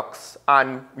products.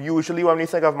 And usually when we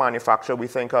think of manufacture, we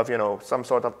think of, some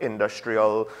sort of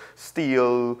industrial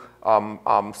steel,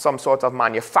 some sort of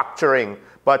manufacturing.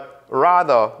 But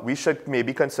rather, we should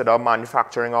maybe consider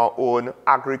manufacturing our own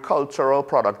agricultural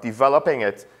product, developing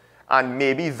it. And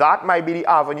maybe that might be the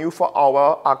avenue for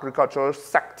our agricultural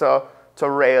sector to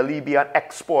really be an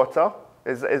exporter.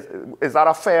 Is that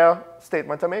a fair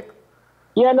statement to make?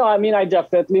 Yeah, no, I mean, I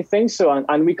definitely think so.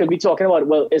 And we could be talking about,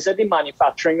 well, is it the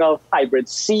manufacturing of hybrid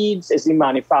seeds? Is the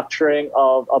manufacturing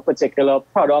of a particular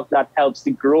product that helps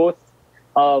the growth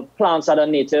of plants that are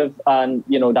native and,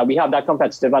 that we have that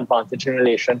competitive advantage in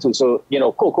relation to? So,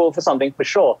 cocoa for something for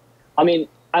sure. I mean,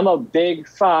 I'm a big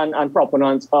fan and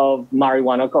proponent of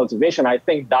marijuana cultivation. I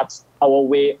think that's our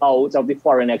way out of the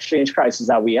foreign exchange crisis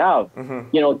that we have.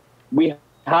 We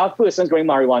have persons growing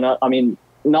marijuana. I mean,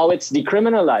 now it's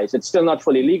decriminalized. It's still not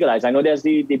fully legalized. I know there's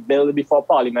the bill before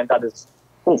Parliament that is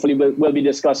hopefully will be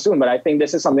discussed soon, but I think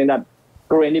this is something that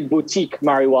growing the boutique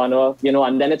marijuana,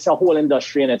 and then it's a whole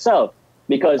industry in itself.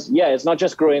 Because, it's not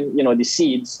just growing, the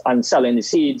seeds and selling the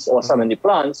seeds or selling the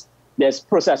plants. There's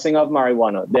processing of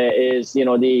marijuana. There is,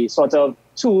 the sort of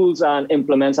tools and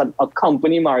implements that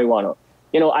accompany marijuana.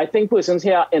 I think persons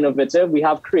here are innovative. We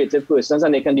have creative persons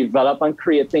and they can develop and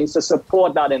create things to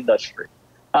support that industry.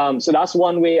 So that's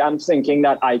one way I'm thinking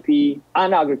that IP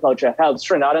and agriculture helps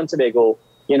Trinidad and Tobago,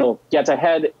 get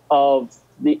ahead of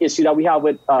the issue that we have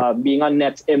with being a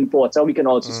net importer. We can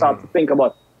also start to think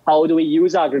about how do we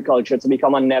use agriculture to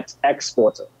become a net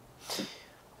exporter.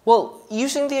 Well,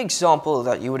 using the example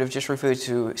that you would have just referred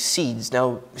to, seeds.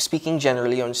 Now, speaking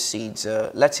generally on seeds,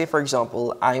 let's say, for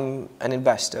example, I'm an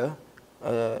investor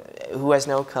who has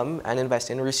now come and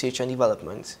invested in research and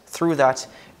development. Through that,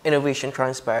 innovation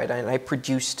transpired and I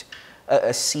produced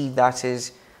a seed that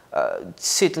is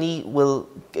certainly will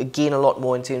gain a lot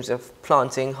more in terms of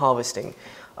planting, harvesting.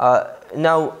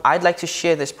 Now, I'd like to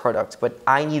share this product, but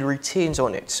I need returns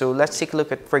on it. So let's take a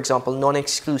look at, for example,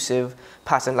 non-exclusive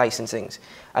patent licensings.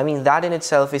 I mean, that in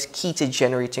itself is key to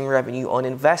generating revenue on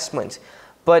investment.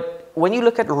 But when you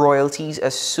look at royalties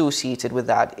associated with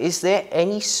that, is there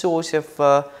any sort of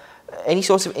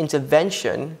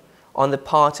intervention on the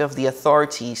part of the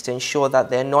authorities to ensure that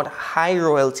they're not high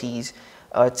royalties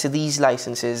to these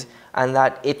licenses, and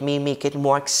that it may make it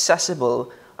more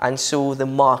accessible, and so the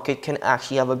market can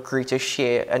actually have a greater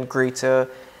share and greater,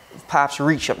 perhaps,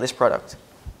 reach of this product?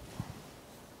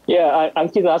 Yeah, I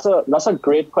think that's a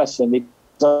great question.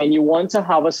 Because you want to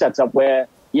have a setup where,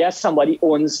 yes, somebody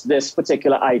owns this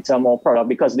particular item or product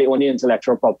because they own the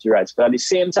intellectual property rights, but at the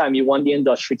same time, you want the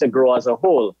industry to grow as a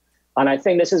whole. And I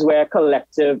think this is where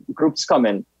collective groups come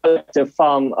in, collective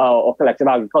farm or collective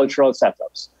agricultural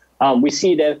setups. We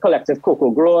see the collective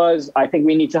cocoa growers. I think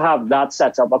we need to have that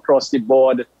set up across the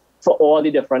board for all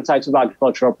the different types of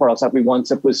agricultural products that we want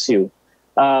to pursue.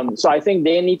 So I think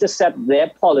they need to set their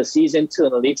policies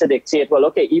internally to dictate, well,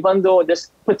 okay, even though this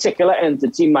particular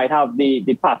entity might have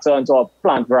the patent or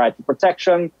plant variety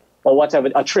protection or whatever,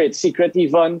 a trade secret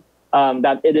even,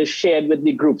 that it is shared with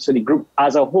the group. So the group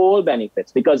as a whole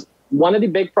benefits. Because one of the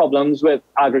big problems with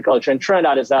agriculture in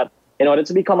Trinidad is that in order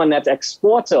to become a net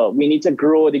exporter, we need to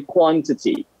grow the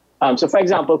quantity. So, for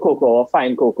example, cocoa or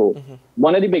fine cocoa,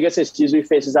 one of the biggest issues we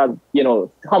face is that,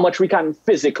 how much we can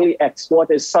physically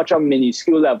export is such a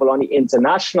minuscule level on the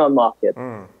international market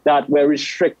that we're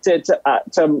restricted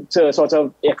to sort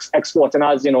of exporting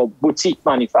as, boutique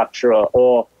manufacturer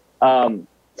or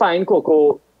fine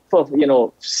cocoa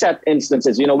for, set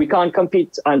instances. We can't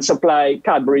compete and supply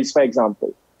Cadbury's, for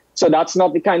example. So that's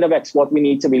not the kind of export we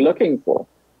need to be looking for.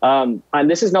 And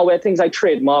this is now where things like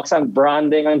trademarks and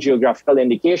branding and geographical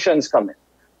indications come in.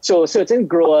 So certain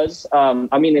growers,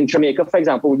 in Jamaica, for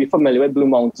example, we'll be familiar with Blue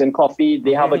Mountain Coffee.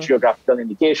 They have a geographical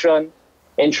indication.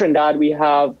 In Trinidad, we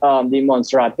have the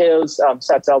Montserrat Hills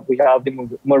set up. We have the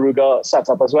Moruga set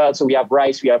up as well. So we have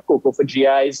rice, we have cocoa for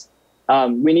GIs.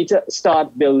 We need to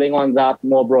start building on that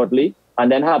more broadly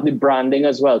and then have the branding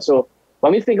as well. So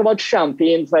when we think about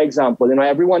champagne, for example,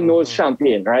 everyone knows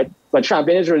champagne, right? But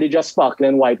champagne is really just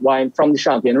sparkling white wine from the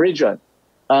Champagne region.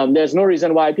 There's no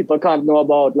reason why people can't know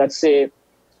about, let's say,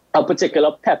 a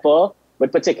particular pepper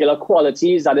with particular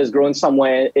qualities that is grown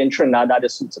somewhere in Trinidad that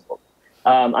is suitable.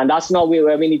 And that's now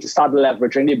where we need to start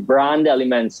leveraging the brand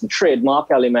elements, the trademark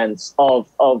elements of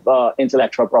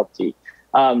intellectual property.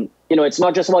 It's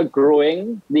not just about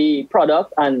growing the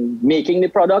product and making the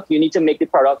product. You need to make the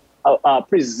product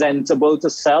presentable to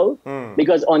sell,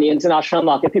 because on the international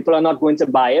market, people are not going to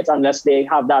buy it unless they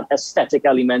have that aesthetic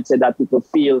element that people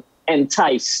feel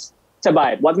enticed to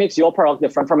buy it. What makes your product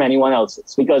different from anyone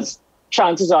else's? Because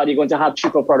chances are you're going to have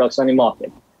cheaper products on the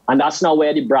market. And that's now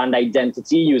where the brand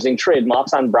identity using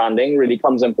trademarks and branding really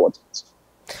comes important.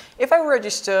 If I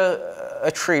register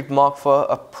a trademark for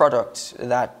a product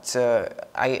that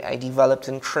I developed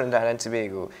in Trinidad and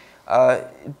Tobago,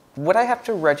 would I have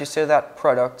to register that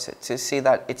product to say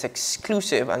that it's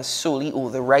exclusive and solely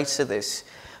own the rights to this,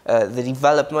 the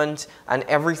development and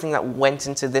everything that went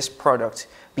into this product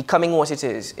becoming what it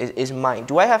is mine?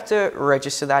 Do I have to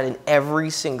register that in every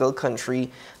single country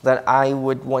that I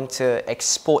would want to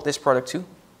export this product to?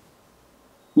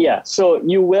 Yeah, so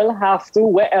you will have to,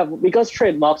 wherever, because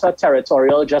trademarks are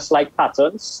territorial, just like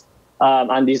patents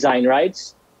and design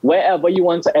rights. Wherever you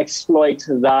want to exploit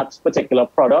that particular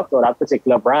product or that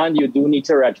particular brand, you do need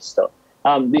to register.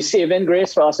 The saving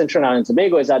grace for us in Trinidad and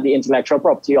Tobago is that the Intellectual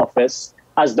Property Office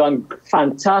has done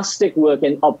fantastic work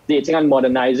in updating and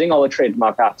modernizing our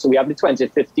Trademark Act. So we have the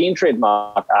 2015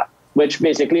 Trademark Act, which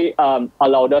basically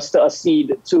allowed us to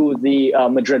accede to the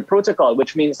Madrid Protocol,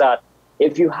 which means that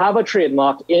if you have a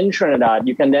trademark in Trinidad,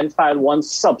 you can then file one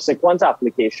subsequent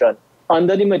application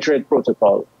under the Madrid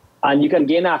Protocol. And you can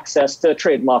gain access to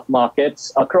trademark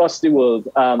markets across the world.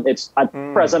 It's at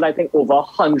present, I think, over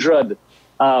 100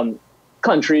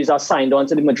 countries are signed on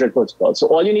to the Madrid Protocol. So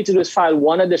all you need to do is file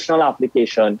one additional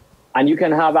application, and you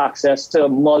can have access to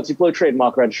multiple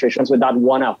trademark registrations with that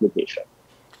one application.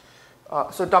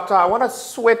 So, Doctor, I want to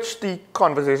switch the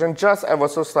conversation just ever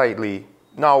so slightly.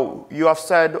 Now, you have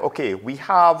said, okay, we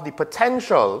have the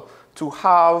potential to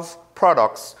have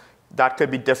products that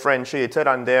could be differentiated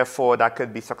and therefore that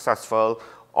could be successful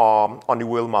on the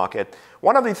world market.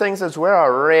 One of the things is we're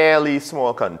a really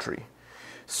small country.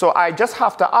 So I just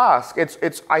have to ask,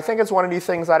 I think it's one of the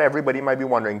things that everybody might be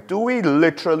wondering, do we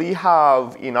literally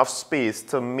have enough space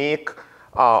to make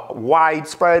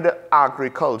widespread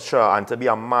agriculture and to be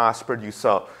a mass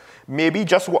producer? maybe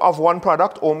just of one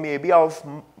product or maybe of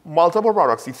multiple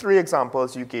products. The 3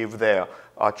 examples you gave there,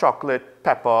 chocolate,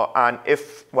 pepper, and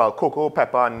cocoa,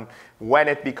 pepper, and when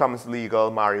it becomes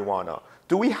legal, marijuana.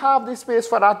 Do we have the space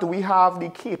for that? Do we have the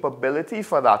capability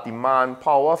for that, the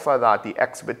manpower for that, the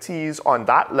expertise on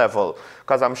that level?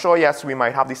 Because I'm sure, yes, we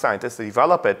might have the scientists to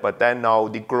develop it, but then now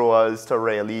the growers to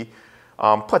really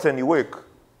put in the work.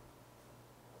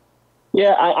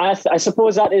 Yeah, I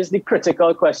suppose that is the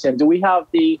critical question. Do we have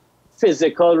the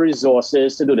physical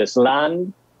resources to do this?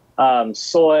 Land,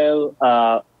 soil,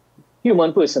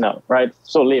 human personnel, right?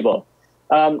 So labor.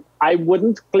 I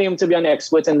wouldn't claim to be an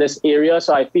expert in this area,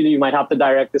 so I feel you might have to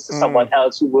direct this to someone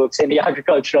else who works in the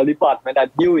agricultural department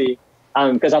at UWI,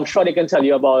 because I'm sure they can tell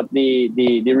you about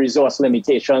the resource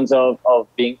limitations of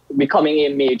becoming a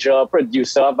major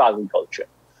producer of agriculture.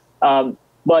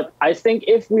 But I think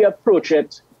if we approach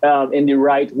it in the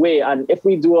right way, and if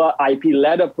we do an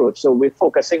IP-led approach, so we're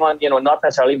focusing on not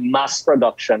necessarily mass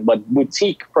production, but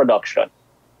boutique production,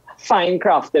 fine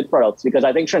crafted products, because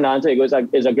I think Trinidad and Tobago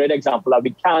is a great example that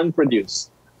we can produce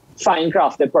fine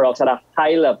crafted products at a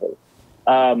high level.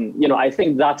 I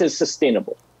think that is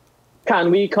sustainable. Can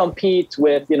we compete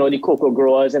with the cocoa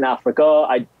growers in Africa?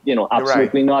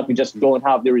 Absolutely not. We just don't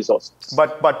have the resources.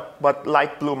 But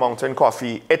like Blue Mountain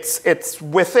Coffee, it's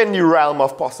within the realm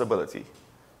of possibility.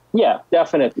 Yeah,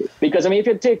 definitely. Because if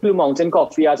you take Blue Mountain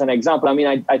Coffee as an example,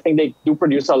 I think they do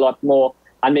produce a lot more.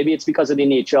 And maybe it's because of the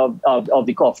nature of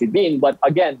the coffee bean. But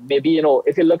again, maybe,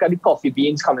 if you look at the coffee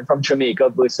beans coming from Jamaica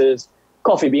versus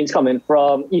coffee beans coming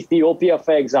from Ethiopia,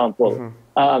 for example,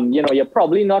 you're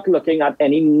probably not looking at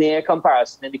any near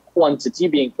comparison in the quantity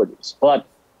being produced. But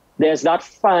there's that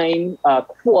fine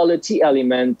quality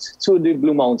element to the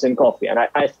Blue Mountain Coffee. And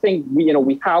I think,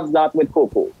 we have that with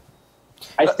cocoa.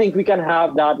 I think we can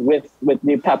have that with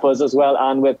the peppers as well,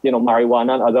 and with,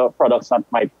 marijuana and other products that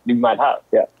we might have,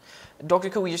 yeah.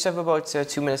 Dr. Koo, we just have about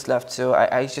 2 minutes left, so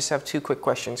I just have 2 quick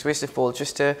questions. First of all,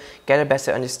 just to get a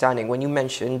better understanding, when you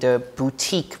mentioned a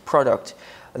boutique product,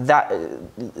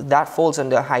 that falls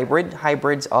under hybrid.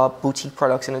 Hybrids are boutique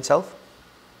products in itself?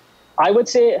 I would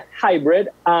say hybrid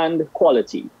and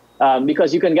quality,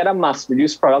 because you can get a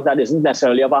mass-produced product that isn't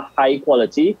necessarily of a high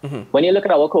quality. When you look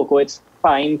at our cocoa, it's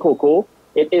fine cocoa.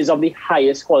 It is of the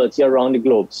highest quality around the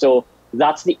globe. So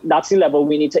that's the level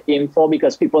we need to aim for,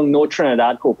 because people know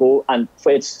Trinidad cocoa and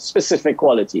for its specific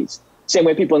qualities. Same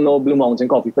way people know Blue Mountain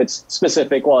Coffee for its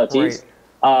specific qualities.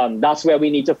 Right. That's where we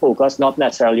need to focus, not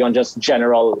necessarily on just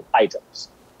general items.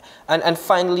 And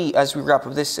finally, as we wrap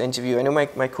up this interview, I know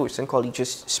my coach and colleague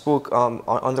just spoke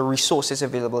on the resources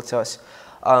available to us,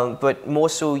 but more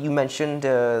so you mentioned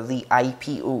the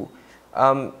IPO.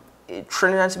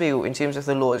 Trinidad and Tobago, in terms of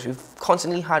the laws, we've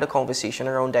constantly had a conversation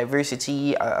around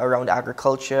diversity, around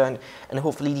agriculture, and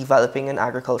hopefully developing an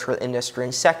agricultural industry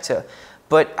and sector.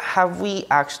 But have we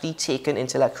actually taken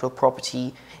intellectual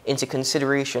property into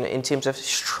consideration in terms of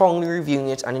strongly reviewing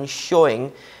it and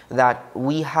ensuring that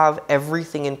we have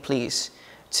everything in place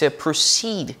to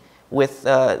proceed with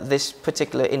this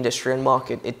particular industry and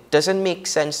market? It doesn't make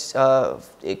sense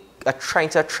trying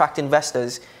to attract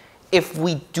investors if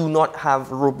we do not have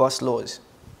robust laws.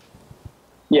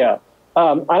 Yeah.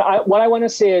 What I want to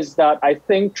say is that I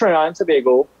think Trinidad and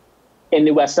Tobago, in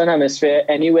the Western Hemisphere,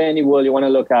 anywhere in the world you want to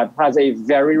look at, has a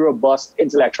very robust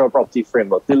intellectual property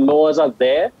framework. The laws are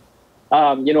there.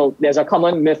 There's a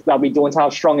common myth that we don't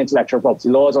have strong intellectual property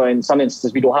laws, or in some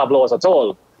instances, we don't have laws at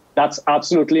all. That's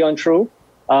absolutely untrue.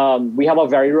 We have a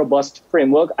very robust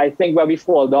framework. I think where we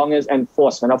fall down is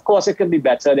enforcement. Of course, it can be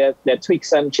better. There are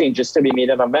tweaks and changes to be made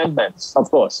and amendments, of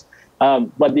course.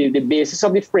 But the basis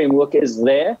of the framework is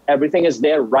there. Everything is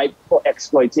there, ripe for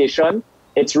exploitation.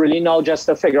 It's really now just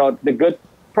to figure out the good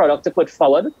product to put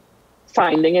forward,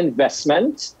 finding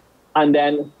investment, and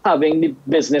then having the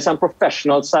business and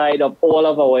professional side of all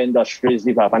of our industries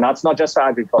develop. And that's not just for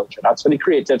agriculture. That's for the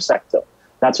creative sector.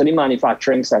 That's for the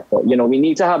manufacturing sector. We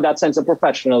need to have that sense of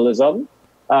professionalism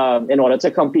in order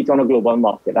to compete on a global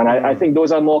market. And I think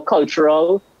those are more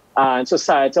cultural and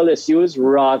societal issues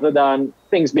rather than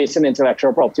things based on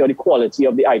intellectual property or the quality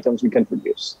of the items we can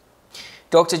produce.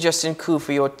 Dr. Justin Koo,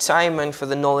 for your time and for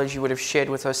the knowledge you would have shared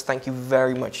with us, thank you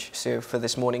very much, sir, for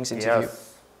this morning's interview.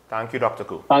 Yes. Thank you, Dr.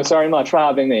 Koo. Thanks very much for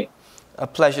having me. A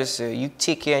pleasure, sir. You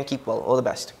take care and keep well. All the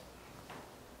best.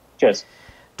 Cheers.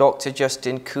 Dr.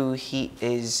 Justin Koo, he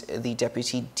is the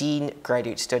Deputy Dean,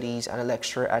 Graduate Studies, and a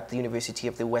lecturer at the University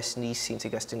of the West Indies St.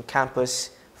 Augustine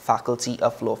Campus, Faculty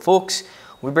of Law. Folks,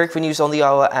 we break for news on the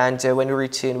hour, and when we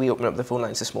return, we open up the phone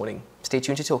lines this morning. Stay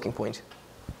tuned to Talking Point.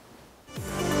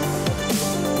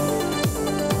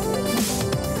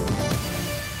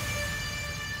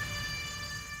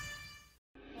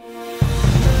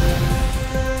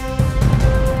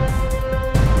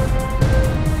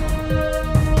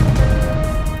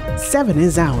 7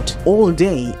 is out. All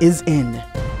day is in.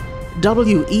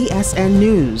 WESN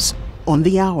News on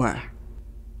the hour.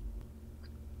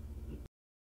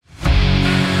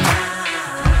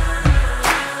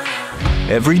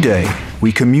 Every day,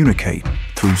 we communicate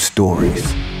through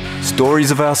stories.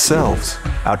 Stories of ourselves,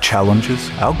 our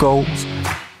challenges, our goals,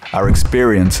 our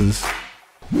experiences,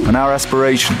 and our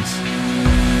aspirations.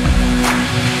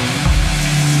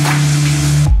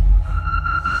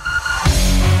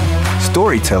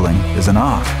 Storytelling is an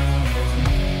art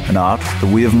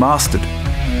that we have mastered.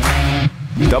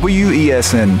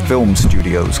 WESN Film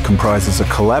Studios comprises a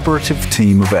collaborative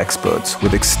team of experts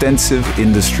with extensive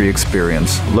industry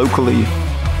experience locally,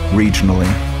 regionally,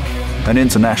 and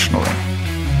internationally.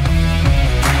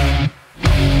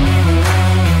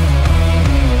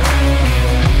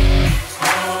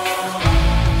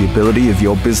 The ability of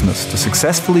your business to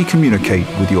successfully communicate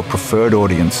with your preferred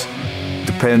audience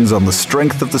depends on the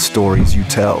strength of the stories you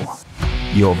tell.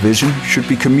 Your vision should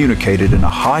be communicated in a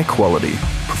high-quality,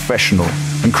 professional,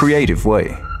 and creative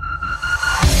way.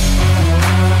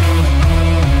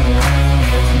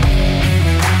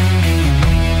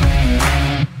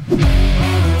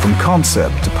 From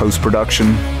concept to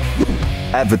post-production,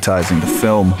 advertising to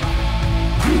film,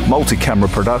 multi-camera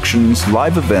productions,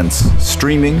 live events,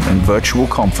 streaming, and virtual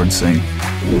conferencing,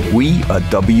 we are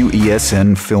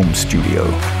WESN Film Studio.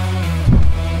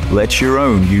 Let your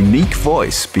own unique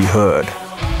voice be heard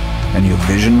and your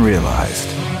vision realized.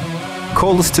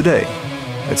 Call us today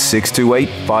at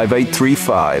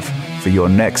 628-5835 for your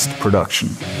next production.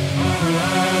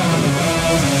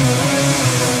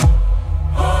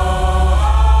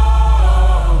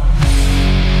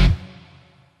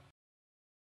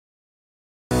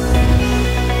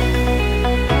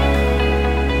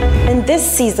 In this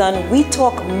season, we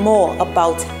talk more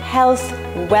about health,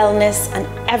 wellness, and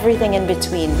everything in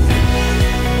between.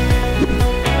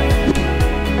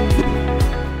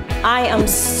 I am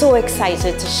so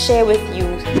excited to share with you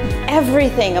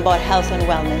everything about health and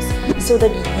wellness so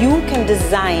that you can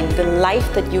design the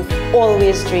life that you've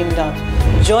always dreamed of.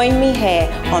 Join me here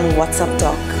on What's Up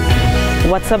Doc.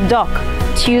 What's Up Doc?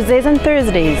 Tuesdays and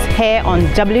Thursdays here on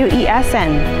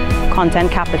WESN,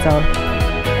 Content Capital.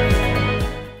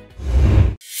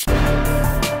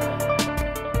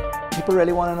 People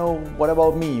really want to know, what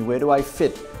about me? Where do I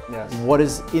fit? Yes. What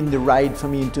is in the ride for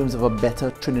me in terms of a better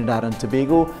Trinidad and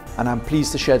Tobago? And I'm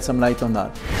pleased to shed some light on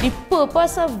that. The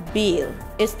purpose of bail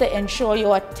is to ensure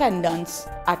your attendance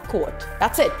at court.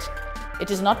 That's it. It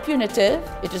is not punitive,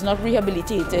 it is not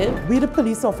rehabilitative. We the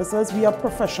police officers, we are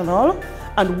professional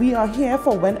and we are here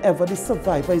for whenever the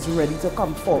survivor is ready to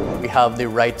come forward. We have the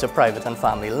right to private and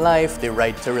family life, the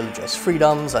right to religious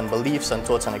freedoms and beliefs and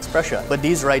thoughts and expression. But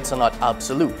these rights are not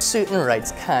absolute. Certain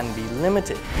rights can be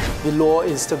limited. The law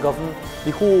is to govern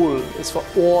the whole, it's for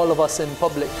all of us in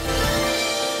public.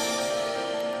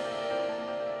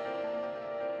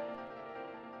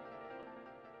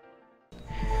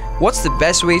 What's the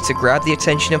best way to grab the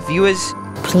attention of viewers?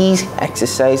 Please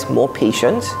exercise more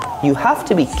patience. You have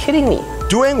to be kidding me.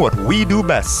 Doing what we do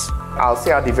best. I'll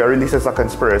say at the very least it's a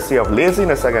conspiracy of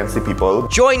laziness against the people.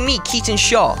 Join me, Keaton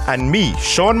Shaw. And me,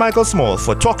 Sean Michael Small,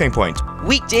 for Talking Point.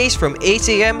 Weekdays from 8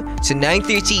 a.m. to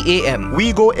 9:30 a.m.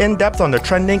 We go in depth on the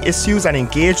trending issues and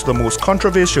engage the most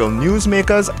controversial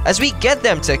newsmakers as we get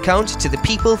them to account to the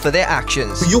people for their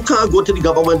actions. You can't go to the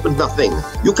government with nothing.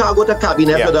 You can't go to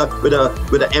cabinet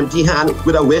with an empty hand,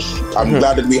 with a wish. I'm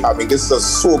glad that we're having this a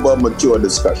sober, mature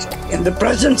discussion. In the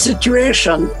present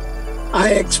situation, I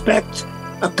expect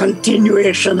a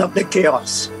continuation of the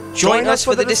chaos. Join us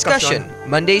for the discussion,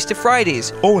 Mondays to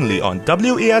Fridays, only on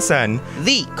WESN,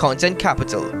 the Content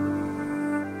Capital.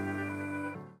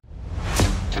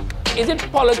 Is it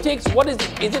politics? What is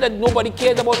it? Is it that nobody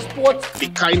cares about sports? The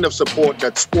kind of support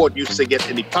that sport used to get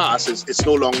in the past is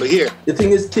no longer here. The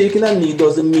thing is, taking a knee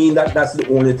doesn't mean that that's the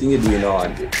only thing you're doing,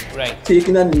 Andre. Right.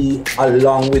 Taking a knee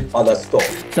along with other stuff.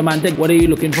 Samantha, what are you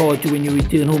looking forward to when you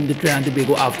return home to Trinidad and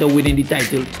Tobago after winning the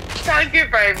title? Thank you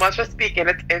very much for speaking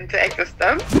it into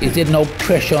existence. Is it no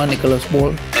pressure on Nicholas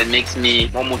Ball? It makes me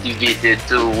more motivated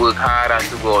to work hard and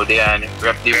to go out there and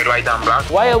rep the white and black.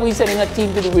 Why are we sending a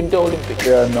team to the Winter Olympics?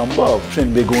 There are a number of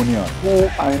Trinbagonians who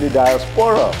are in the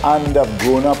diaspora and have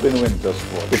grown up in winter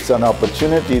sport. It's an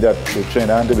opportunity that the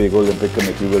Trinidad and Tobago Olympic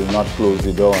Committee will not close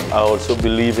the door on. I also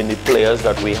believe in the players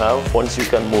that we have. Once you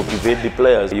can motivate the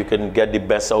players, you can get the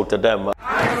best out of them.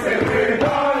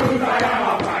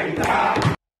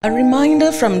 A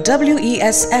reminder from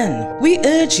WESN. We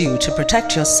urge you to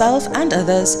protect yourself and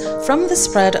others from the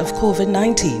spread of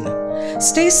COVID-19.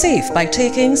 Stay safe by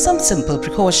taking some simple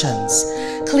precautions.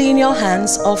 Clean your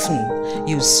hands often.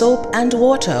 Use soap and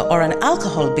water or an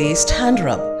alcohol-based hand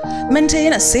rub.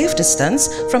 Maintain a safe distance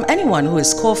from anyone who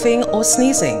is coughing or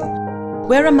sneezing.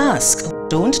 Wear a mask.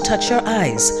 Don't touch your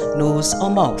eyes, nose or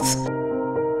mouth.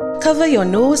 Cover your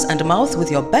nose and mouth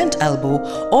with your bent elbow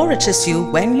or a tissue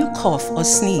when you cough or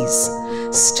sneeze.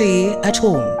 Stay at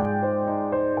home.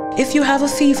 If you have a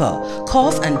fever,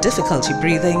 cough and difficulty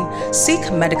breathing,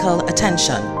 seek medical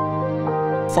attention.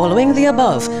 Following the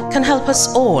above can help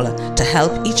us all to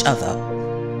help each other.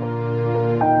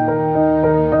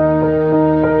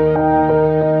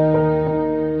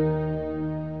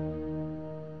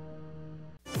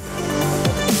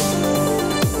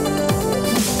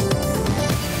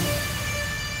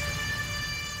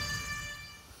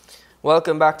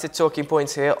 Welcome back to Talking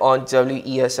Points here on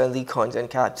WESN, the content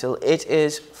capital. It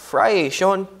is Friday.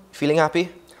 Sean, feeling happy?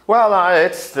 Well,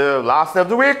 it's the last day of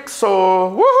the week, so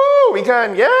woohoo,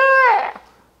 weekend, yeah!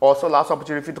 Also, last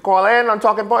opportunity for you to call in on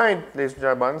Talking Point, ladies and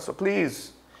gentlemen, so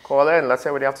please call in. Let's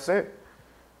hear what you have to say.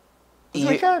 It's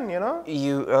weekend, you know?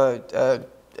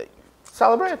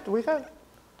 Celebrate the weekend.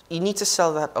 You need to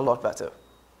sell that a lot better.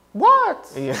 What?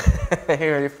 Yeah,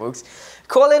 here it is, folks.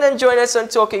 Call in and join us on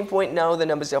Talking Point now. The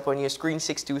number's up on your screen,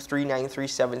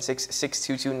 623-9376,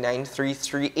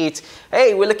 622-9338.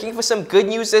 Hey, we're looking for some good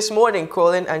news this morning.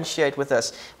 Call in and share it with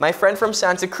us. My friend from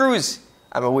Santa Cruz,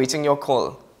 I'm awaiting your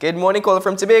call. Good morning, caller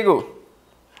from Tobago.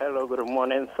 Hello, good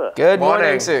morning, sir. Good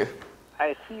morning, sir.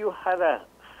 I see you had a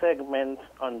segment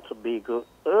on Tobago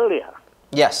earlier.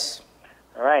 Yes.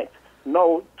 All right.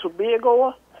 Now,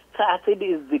 Tobago started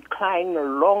its decline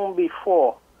long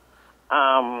before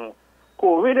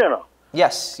COVID, you know?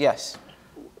 Yes, yes.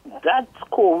 That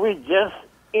COVID just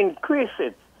increased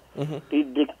it. The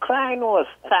decline was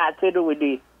started with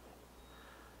the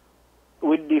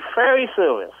ferry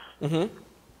service.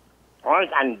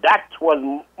 Right? And that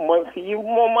was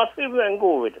more massive than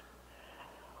COVID.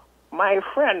 My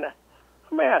friend,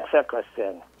 may I ask a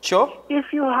question? Sure.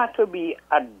 If you had to be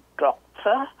a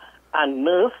doctor, a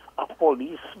nurse, a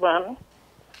policeman,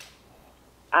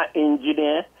 an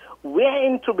engineer, where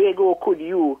in Tobago could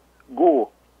you go?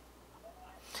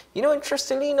 You know,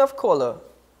 interestingly enough, caller,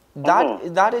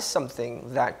 that is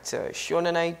something that Sean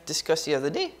and I discussed the other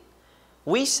day.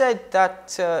 We said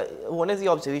that one of the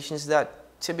observations that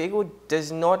Tobago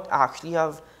does not actually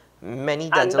have many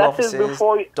dental offices,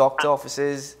 doctor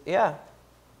offices, yeah.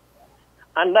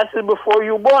 And that is before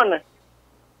you born.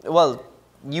 Well,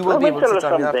 you will be able to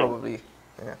tell me that probably.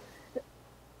 Yeah.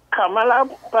 Kamala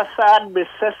Prasad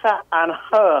Bisesa and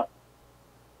her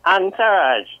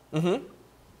entourage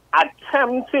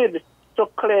attempted to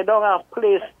clear down a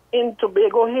place in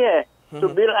Tobago here to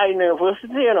build a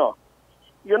university, you know.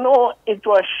 You know, it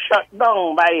was shut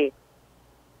down by,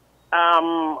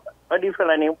 what do you feel,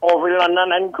 name, Orville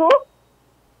London and Co?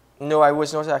 No, I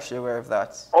was not actually aware of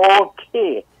that.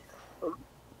 Okay.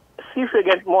 See if you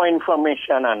get more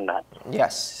information on that.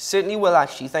 Yes, certainly will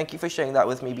actually. Thank you for sharing that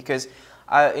with me because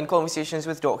in conversations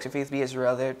with Dr. Faith B.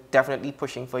 Israel, they're definitely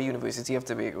pushing for University of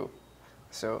Tobago.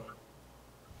 So,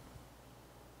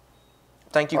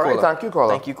 thank you, caller. Right, thank you,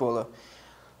 caller. Thank you, caller.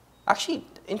 Actually,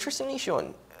 interestingly,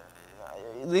 Sean,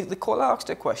 the caller asked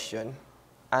a question,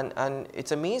 and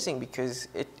it's amazing because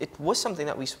it was something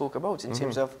that we spoke about in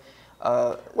terms of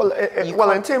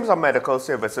in terms of medical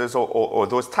services or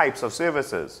those types of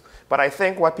services. But I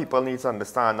think what people need to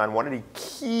understand, and one of the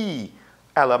key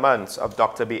elements of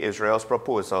Dr. B. Israel's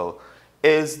proposal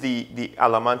is the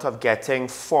element of getting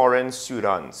foreign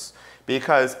students.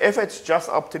 Because if it's just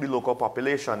up to the local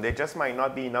population, there just might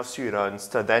not be enough students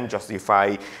to then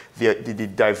justify the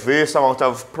diverse amount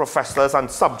of professors and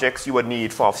subjects you would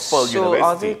need for a full university. So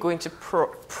are they going to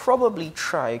probably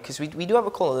try, because we do have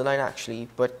a call on the line actually,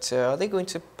 but are they going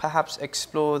to perhaps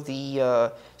explore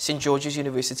the St. George's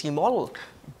University model?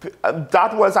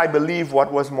 That was, I believe,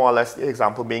 what was more or less the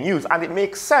example being used. And it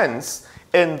makes sense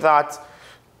in that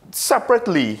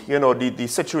separately, you know, the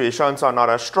situations are not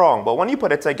as strong. But when you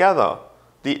put it together,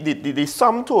 the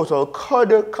sum total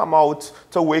could come out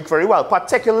to work very well,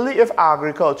 particularly if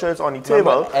agriculture is on the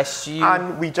table.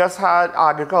 And we just had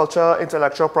agriculture,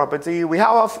 intellectual property. We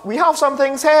have some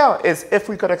things here, is if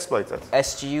we could exploit it.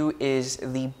 SGU is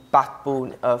the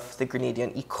backbone of the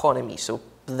Grenadian economy. So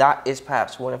that is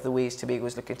perhaps one of the ways Tobago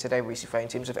is looking to diversify in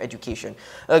terms of education.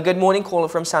 Good morning, caller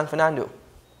from San Fernando.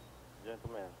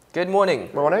 Gentlemen. Good morning.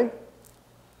 Morning.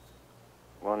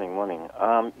 Morning.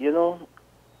 You know,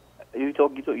 you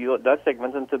that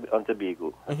segment on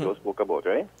Tobago you spoke about,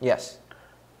 right? Yes.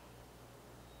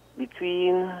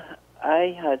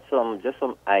 I had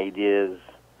some ideas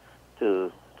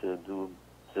to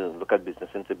look at business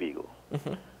in Tobago.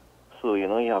 So, you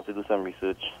know, you have to do some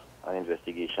research and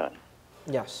investigation.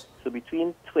 Yes. So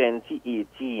between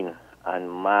 2018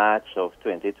 and March of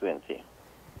 2020,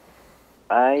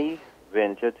 I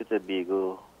ventured to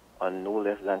Tobago on no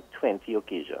less than 20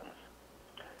 occasions.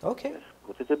 Okay. Yes,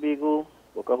 go to Tobago,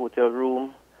 book a hotel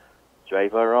room,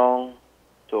 drive around,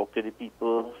 talk to the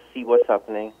people, see what's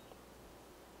happening.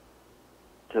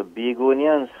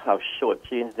 Tobagonians have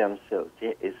shortchanged themselves.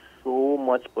 There is so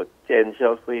much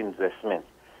potential for investment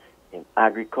in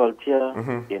agriculture,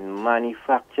 in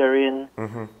manufacturing.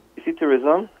 You see,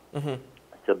 tourism,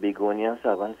 Tobagonians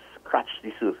haven't scratched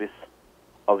the surface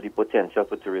of the potential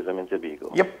for tourism in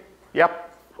Tobago.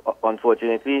 Yep.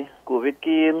 Unfortunately, COVID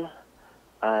came,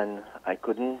 and I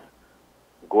couldn't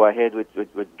go ahead with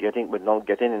not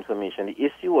getting information. The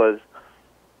issue was,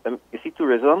 you see,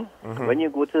 tourism. When you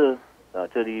go to the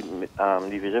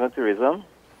Division of Tourism,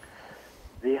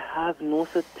 they have no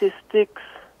statistics.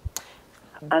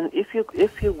 And if you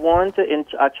want to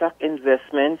attract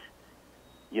investment,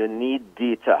 you need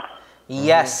data.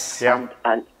 Yes.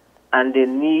 And they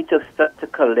need to start to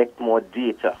collect more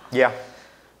data. Yeah.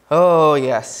 Oh,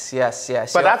 yes.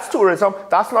 But that's tourism.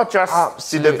 That's not just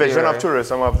Absolutely the division right. of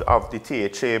tourism of the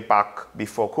THA back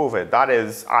before COVID. That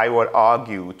is, I would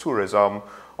argue, tourism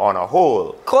on a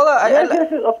whole. Caller, Yes,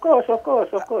 of course.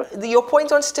 Your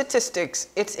point on statistics,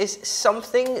 it is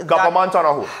something Government on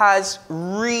a whole. has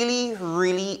really,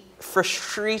 really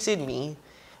frustrated me.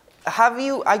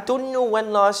 I don't know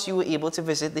when last you were able to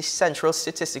visit the Central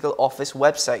Statistical Office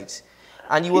website,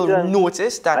 and you will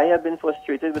notice that I have been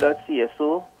frustrated with that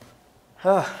CSO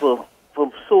for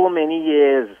so many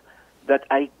years that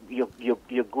you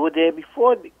go there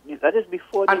before, that is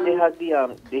before they had the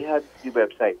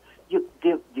website.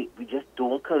 We just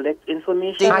don't collect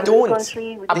information. They don't.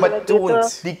 But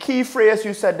the key phrase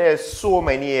you said there is so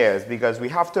many years, because we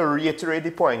have to reiterate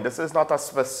the point. This is not a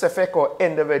specific or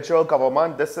individual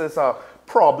government. This is a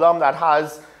problem that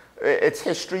has its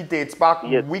history dates back.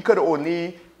 Yes. We could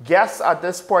only guess at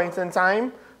this point in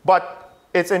time, but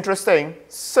it's interesting.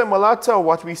 Similar to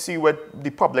what we see with the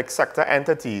public sector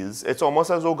entities, it's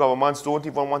almost as though governments don't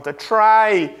even want to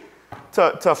try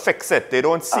to fix it. They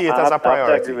don't see it as a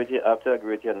priority. I have to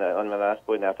agree with you on my last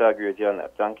point. I have to agree with you on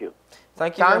that. Thank you.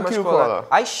 Thank you very much, caller.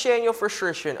 I share your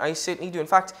frustration. I certainly do. In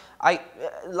fact,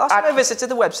 last time I visited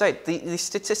the website, the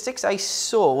statistics I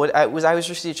saw I was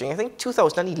researching, I think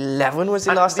 2011 was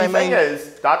the last time The thing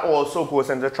is, that also goes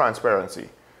into transparency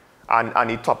and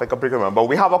the topic of procurement. But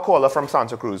we have a caller from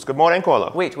Santa Cruz. Good morning, caller.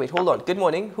 Wait, hold on. Good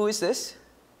morning. Who is this?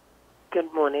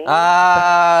 Good morning.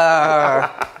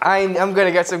 I'm going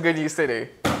to get some good news today.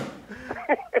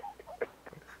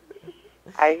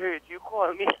 I heard you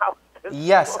call me out.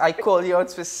 Yes, I called you out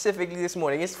specifically this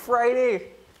morning. It's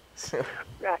Friday.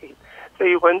 Right. So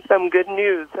you want some good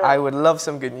news? Huh? I would love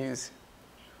some good news.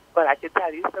 Well, I could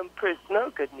tell you some personal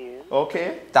good news.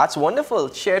 Okay. That's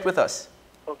wonderful. Share it with us.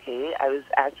 Okay. I was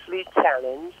actually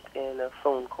challenged in a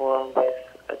phone call with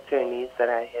attorneys that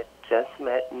I had just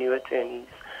met, new attorneys,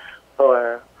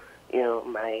 for,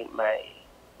 my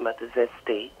mother's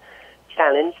estate,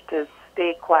 challenged to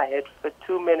stay quiet for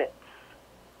 2 minutes.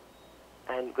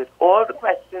 And with all the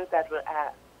questions that were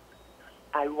asked,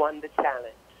 I won the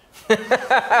challenge.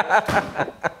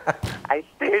 I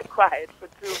stayed quiet for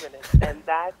 2 minutes, and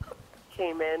that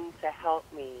came in to help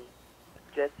me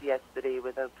just yesterday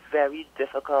with a very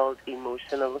difficult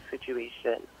emotional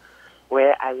situation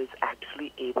where I was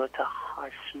actually able to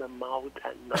hush my mouth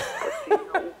and not to say a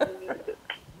word.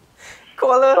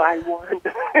 Caller. So I won.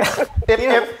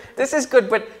 This is good,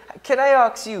 but can I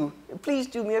ask you, please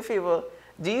do me a favor,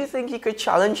 do you think you could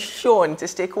challenge Sean to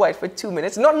stay quiet for 2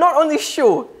 minutes? Not on the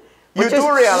show. You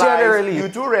do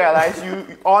realize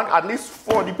you, on at least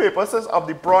for the purposes of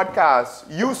the broadcast,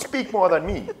 you speak more than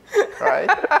me, right?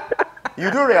 You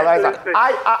do realize that.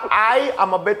 I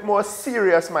am a bit more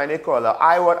serious, my caller.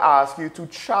 I would ask you to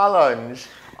challenge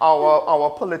our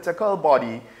political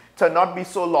body to not be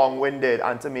so long-winded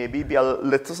and to maybe be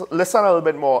listen a little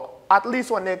bit more, at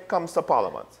least when it comes to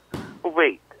Parliament.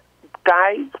 Wait,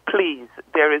 guys, please.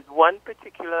 There is one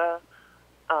particular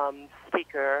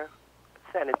speaker,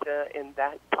 senator in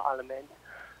that Parliament,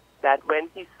 that when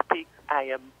he speaks, I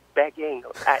am begging.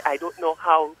 I don't know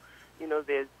how.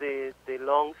 There's the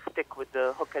long stick with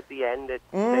the hook at the end that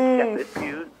shepherds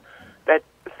use, that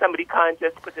somebody can't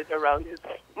just put it around his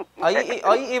neck.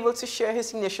 Are you able to share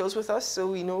his initials with us so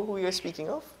we know who you're speaking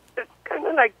of? It's kind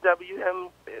of like WM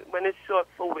when it's short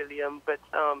for William, but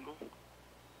I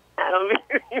don't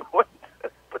really want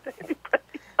to put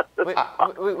anybody on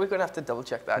the We're going to have to double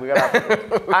check that.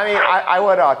 I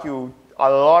would argue a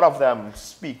lot of them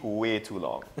speak way too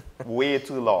long. Way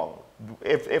too long.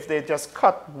 if they just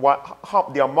cut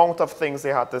the amount of things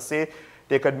they had to say,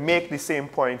 they could make the same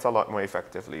points a lot more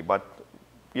effectively. But,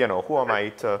 you know, who am I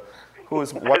to,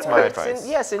 what's my advice?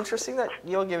 Yes, interesting that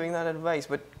you're giving that advice.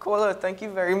 But caller, thank you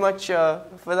very much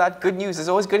for that good news. It's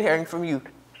always good hearing from you.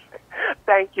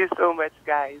 Thank you so much,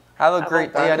 guys. Have a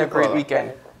great day and a great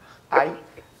weekend.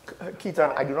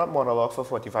 Keaton, I do not monologue for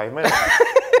 45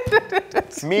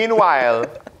 minutes. Meanwhile,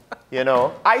 you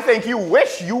know, I think you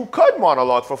wish you could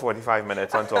monologue for 45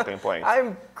 minutes on Talking Points.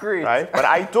 I'm great. Right? But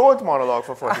I don't monologue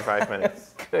for 45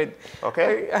 minutes. Good.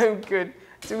 Okay? I'm good.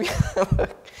 Do we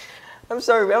have I'm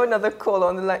sorry, we have another caller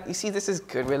on the line. You see, this is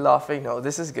good. We're laughing. No,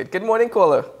 this is good. Good morning,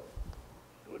 caller.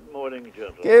 Good morning,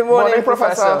 gentlemen. Good morning,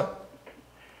 Professor.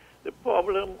 The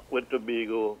problem with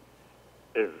Tobago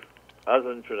is, as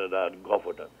in Trinidad,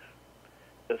 governance,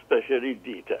 especially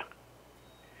data.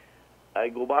 I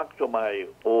go back to my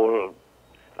old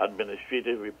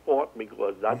administrative report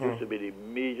because that used to be the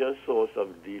major source of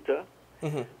data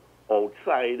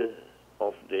outside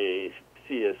of the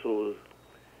CSO's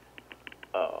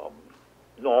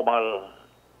normal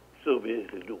surveys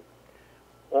they do.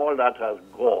 All that has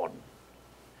gone.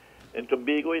 In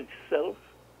Tobago itself,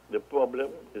 the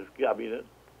problem is cabinet.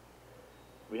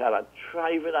 We had a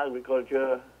thriving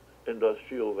agriculture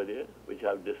industry over there, which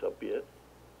have disappeared.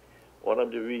 One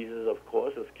of the reasons, of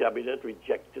course, is cabinet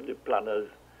rejected the planner's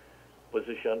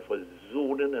position for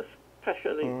zoning,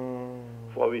 especially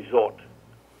for resort.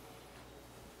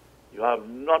 You have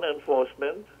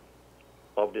non-enforcement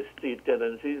of the state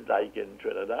tendencies like in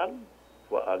Trinidad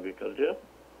for agriculture.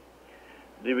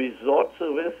 The resort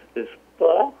service is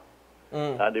poor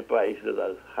and the prices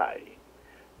are high.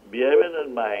 Bearing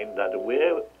in mind that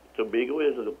where Tobago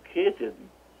is located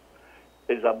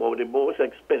is about the most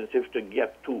expensive to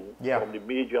get to from the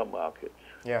major markets.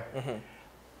 Yeah.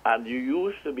 And there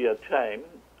used to be a time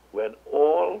when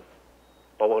all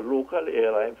our local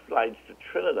airline flights to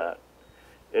Trinidad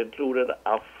included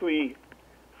a free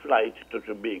flight to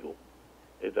Tobago.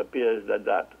 It appears that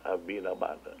that have been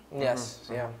abandoned. Yes,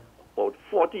 yeah. About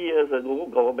 40 years ago,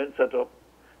 government set up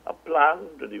a plan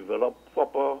to develop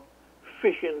proper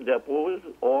fishing depots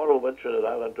all over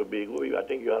Trinidad and Tobago. I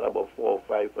think you had about 4 or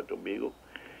 5 for Tobago.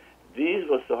 These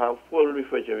was to have full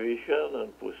refrigeration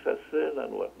and processing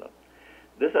and whatnot.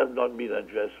 This has not been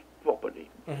addressed properly.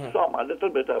 Some, a little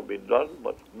bit have been done,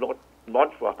 but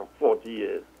not for 40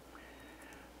 years.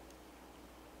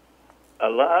 A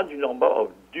large number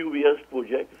of dubious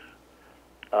projects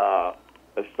are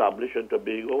established in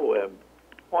Tobago where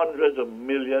hundreds of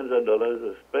millions of dollars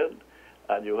are spent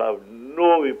and you have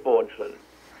no reports on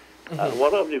it. And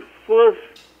one of the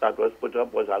first that was put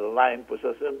up was a lime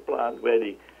processing plant where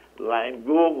the lime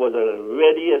grove was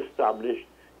already established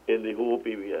in the whole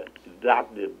area.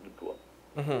 That didn't go.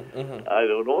 I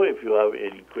don't know if you have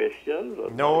any questions.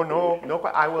 No.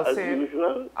 I will As say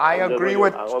usual, I and agree then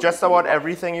with I will just about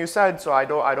everything you said, so I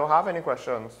don't have any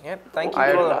questions. Yep, thank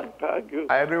you. Thank you.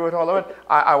 I agree with all of it.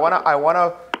 I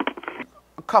wanna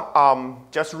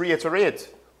just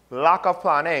reiterate lack of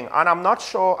planning, and I'm not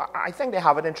sure. I think they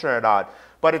have it in Trinidad,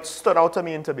 but it stood out to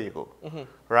me in Tobago,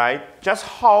 right? Just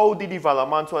how the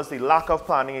development was, the lack of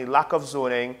planning, the lack of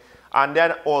zoning, and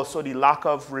then also the lack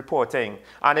of reporting.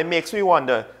 And it makes me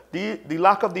wonder, the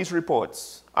lack of these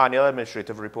reports, annual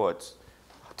administrative reports,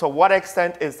 to what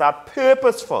extent is that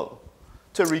purposeful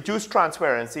to reduce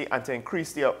transparency and to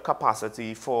increase the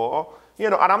capacity for, you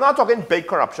know, and I'm not talking big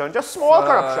corruption, just small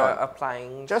corruption.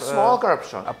 Small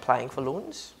corruption. Applying for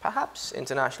loans, perhaps,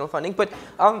 international funding. But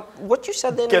what you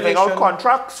said then, giving out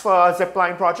contracts for a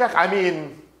zipline project, I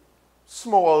mean,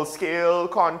 small-scale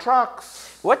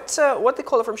contracts. What the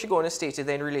caller from Shigona stated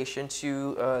in relation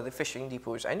to the fishing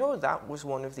depots, I know that was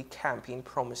one of the campaign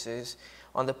promises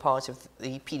on the part of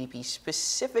the PDP,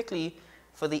 specifically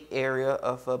for the area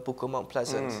of Buko Mount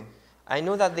Pleasant. I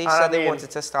know that they said they wanted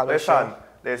to establish... Listen,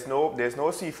 there's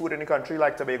no seafood in the country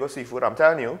like Tobago seafood, I'm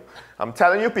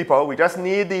telling you people, we just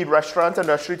need the restaurant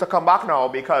industry to come back now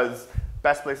because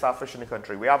best place to have fish in the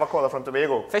country. We have a caller from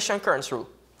Tobago. Fish and currents rule.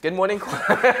 Good morning,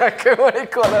 caller. Good morning,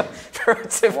 caller.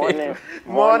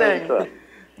 Morning.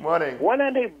 Morning. One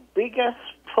of the biggest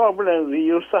problems we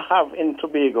used to have in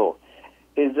Tobago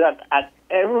is that at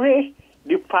every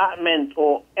department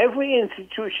or every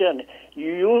institution,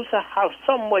 you used to have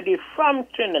somebody from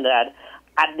Trinidad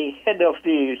at the head of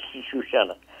the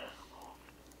institution.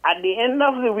 At the end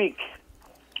of the week,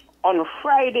 on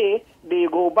Friday, they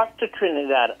go back to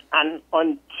Trinidad, and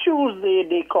on Tuesday,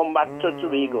 they come back to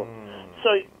Tobago. So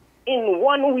in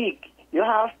 1 week, you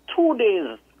have 2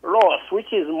 days lost,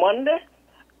 which is Monday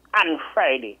and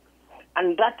Friday.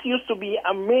 And that used to be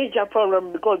a major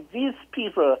problem because these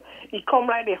people, it come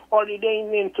like they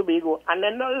holidaying in Tobago and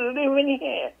they're not living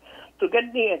here to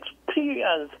get the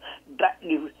experience that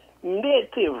the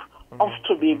native of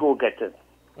Tobago get it.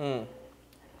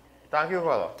 Thank you,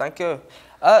 Carlo. Thank you.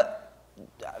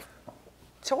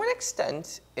 To what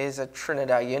extent is a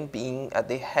Trinidadian being at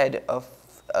the head of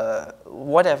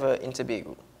whatever in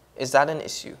Tobago? Is that an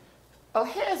issue? Well,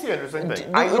 here's the interesting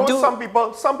thing. I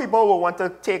know some people will want to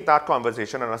take that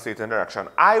conversation in a certain direction.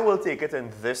 I will take it in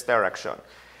this direction.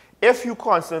 If you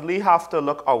constantly have to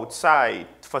look outside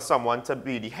for someone to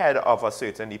be the head of a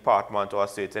certain department or a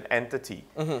certain entity,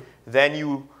 then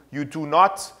you do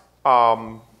not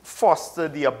foster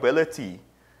the ability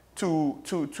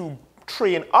to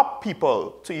train up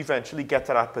people to eventually get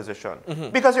to that position.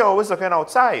 Because you're always looking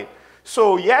outside.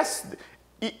 So yes,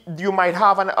 you might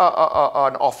have an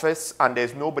office and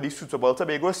there's nobody suitable.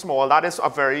 Tobago is small. That is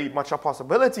very much a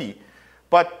possibility.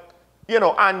 But, you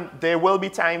know, and there will be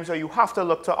times where you have to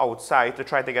look to outside to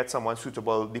try to get someone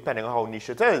suitable depending on how niche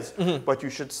it is. But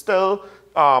you should still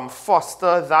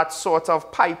foster that sort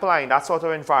of pipeline, that sort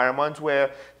of environment where,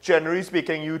 generally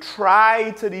speaking, you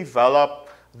try to develop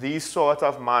these sort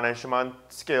of management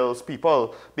skills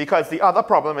people. Because the other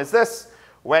problem is this.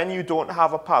 When you don't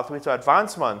have a pathway to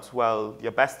advancement, well,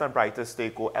 your best and brightest,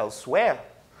 they go elsewhere.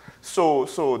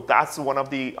 So that's one of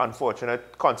the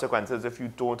unfortunate consequences if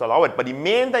you don't allow it. But the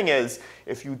main thing is,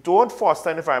 if you don't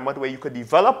foster an environment where you could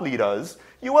develop leaders,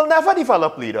 you will never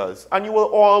develop leaders. And you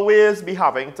will always be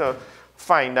having to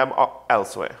find them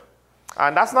elsewhere.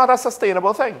 And that's not a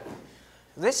sustainable thing.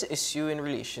 This issue in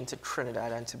relation to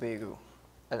Trinidad and Tobago,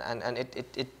 and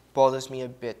it bothers me a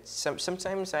bit.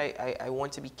 Sometimes I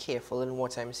want to be careful in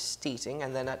what I'm stating,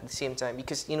 and then at the same time,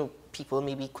 because, you know, people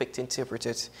may be quick to interpret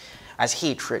it as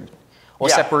hatred or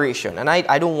separation, and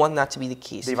I don't want that to be the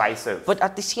case. Divisive. But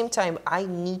at the same time, I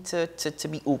need to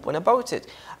be open about it.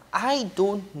 I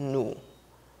don't know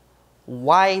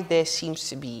why there seems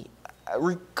to be,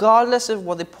 regardless of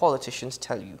what the politicians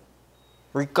tell you,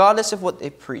 regardless of what they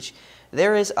preach,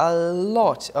 there is a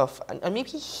lot of, and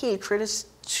maybe hatred is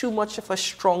too much of a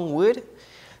strong word,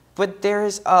 but there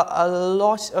is a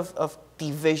lot of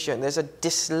division. There's a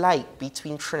dislike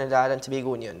between Trinidad and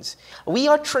Tobagonians. We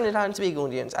are Trinidad and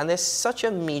Tobagonians, and there's such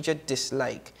a major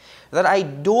dislike that I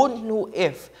don't know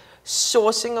if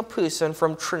sourcing a person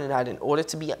from Trinidad in order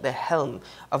to be at the helm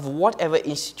of whatever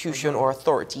institution or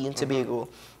authority in Tobago,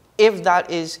 if that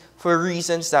is for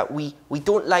reasons that we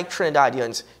don't like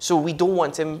Trinidadians, so we don't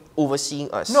want him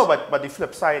overseeing us. No, but the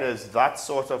flip side is that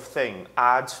sort of thing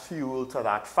adds fuel to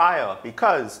that fire,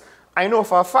 because I know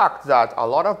for a fact that a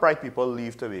lot of bright people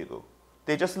leave Tobago.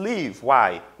 They just leave.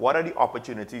 Why? What are the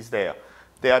opportunities there?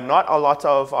 There are not a lot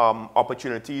of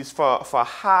opportunities for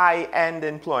high-end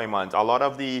employment. A lot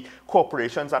of the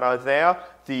corporations that are there,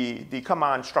 the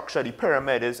command structure, the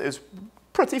pyramid is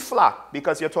pretty flat,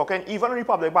 because you're talking, even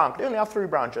Republic Bank, they only have 3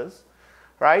 branches,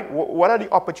 right? What are the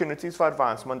opportunities for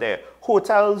advancement there?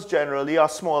 Hotels generally are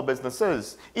small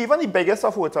businesses. Even the biggest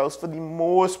of hotels, for the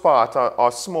most part,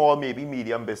 are small, maybe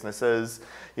medium businesses.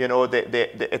 You know,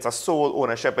 it's a sole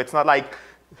ownership. It's not like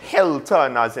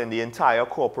Hilton as in the entire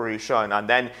corporation. And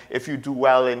then if you do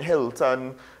well in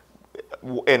Hilton,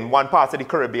 in one part of the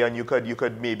Caribbean, you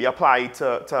could maybe apply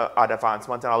to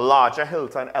advancement in a larger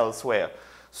Hilton elsewhere.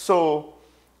 So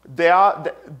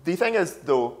the thing is,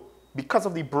 though, because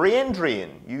of the brain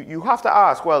drain, you have to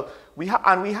ask, well, we have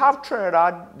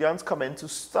Trinidadians come in to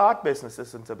start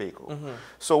businesses in Tobago.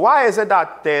 So why is it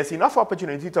that there's enough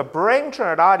opportunity to bring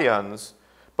Trinidadians,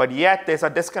 but yet there's a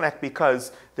disconnect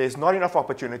because there's not enough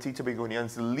opportunity to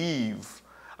Tobagonians leave?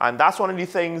 And that's one of the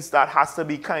things that has to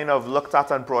be kind of looked at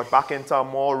and brought back into a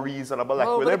more reasonable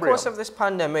equilibrium. Over the course of this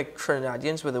pandemic,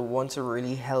 Trinidadians were the ones to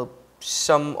really help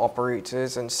some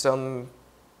operators and some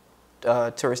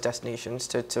tourist destinations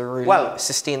to really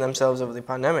sustain themselves over the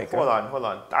pandemic. Hold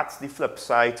on. That's the flip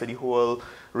side to the whole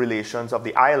relations of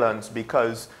the islands,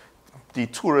 because the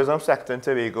tourism sector in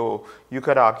Tobago, you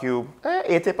could argue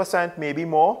 80%, maybe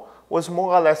more, was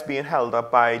more or less being held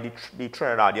up by the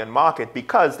Trinidadian market,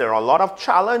 because there are a lot of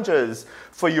challenges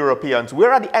for Europeans.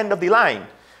 We're at the end of the line.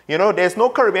 You know, there's no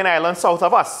Caribbean island south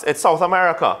of us. It's South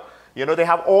America. You know, they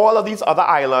have all of these other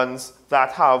islands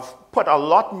that have put a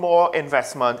lot more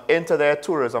investment into their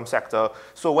tourism sector.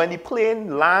 So when the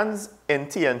plane lands in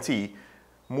TNT,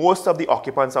 most of the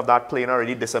occupants of that plane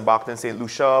already disembarked in St.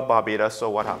 Lucia, Barbados,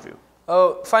 or what have you.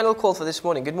 Oh, final call for this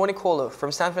morning. Good morning, caller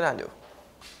from San Fernando.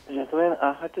 Gentlemen,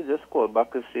 I had to just call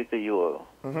back to say to you all.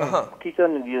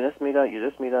 Keaton, you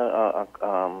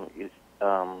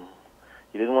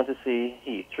didn't want to say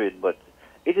hatred, but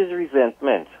it is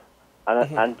resentment.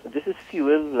 And this is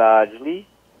fueled largely,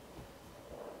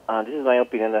 and this is my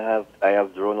opinion I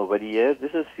have drawn over the years,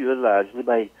 this is fueled largely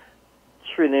by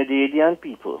Trinidadian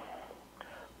people.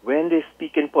 When they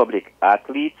speak in public,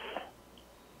 athletes,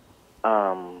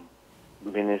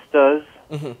 ministers,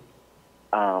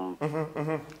 I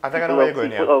think I know where you're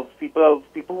going,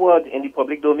 people who are in the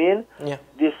public domain,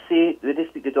 they say, when they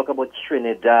speak, they talk about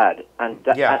Trinidad. And,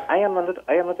 and I am not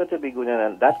a Tobagonian,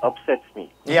 and that upsets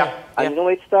me. And you know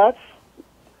where it starts?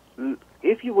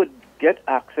 If you would get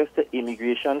access to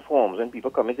immigration forms when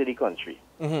people come into the country,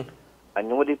 and you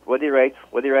know what they write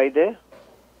there?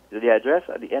 The address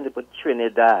at the end they put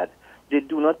Trinidad. They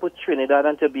do not put Trinidad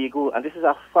and Tobago, and this is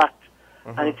a fact.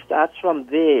 And it starts from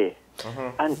there.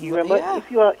 And you remember, if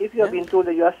you are being told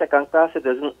that you are second-class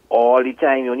citizen all the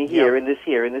time, you're only hearing this,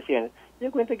 you're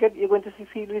going to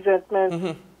feel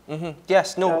resentment.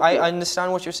 Yes, no, I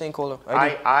understand what you're saying, Kola.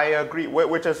 I agree,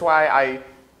 which is why I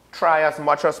try as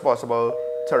much as possible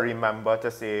to remember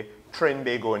to say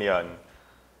Trinbagonian.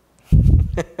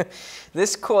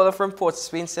 This caller from Port of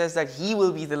Spain says that he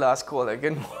will be the last caller.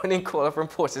 Good morning, caller from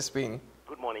Port of Spain.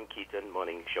 Good morning, Keaton.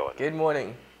 Morning, Sean. Good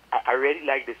morning. I really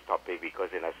like this topic because,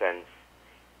 in a sense,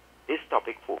 this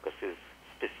topic focuses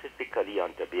specifically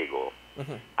on Tobago.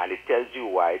 And it tells you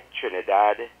why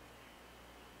Trinidad,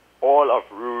 all of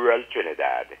rural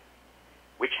Trinidad,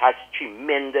 which has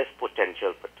tremendous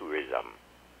potential for tourism,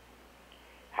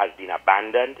 has been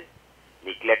abandoned,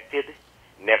 neglected,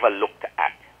 never looked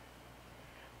at.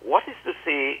 What is to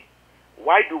say,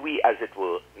 why do we, as it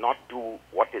were, not do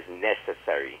what is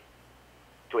necessary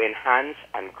to enhance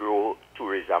and grow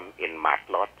tourism in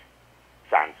Matlot,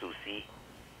 Sans Souci,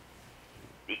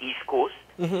 the East Coast?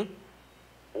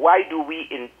 Why do we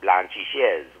in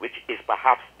Blanchisseuse, which is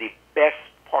perhaps the best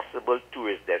possible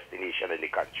tourist destination in the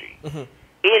country,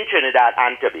 in Trinidad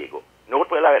and Tobago,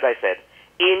 note what I said,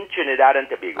 in Trinidad and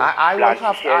Tobago. I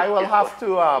will have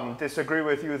to disagree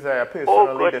with you there, personally.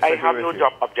 Oh, good. I have no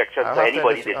objection to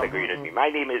anybody disagreeing with me. My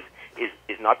name is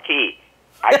not K.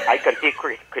 I can take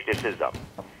criticism.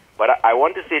 But I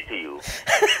want to say to you,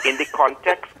 in the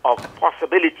context of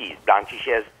possibilities,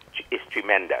 Blanchisseuse is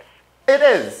tremendous. It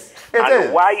is. It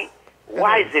is. Why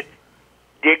is it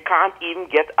they can't even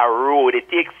get a road? It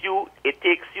takes you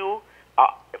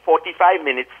 45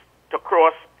 minutes to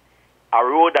cross a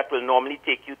road that will normally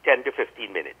take you 10 to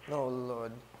 15 minutes. Oh,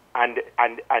 Lord. And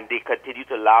they continue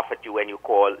to laugh at you when you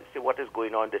call, say, what is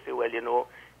going on? They say, well, you know,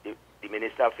 the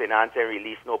Minister of Finance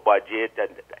released no budget.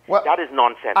 And that is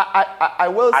nonsense. I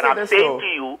will say this, and I'm saying to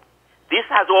you, this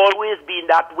has always been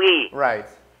that way. Right.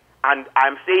 And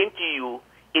I'm saying to you,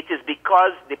 it is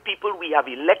because the people we have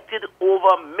elected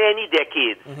over many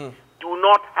decades do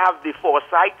not have the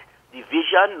foresight, the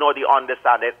vision, nor the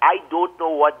understanding. I don't know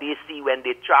what they see when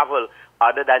they travel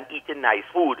other than eating nice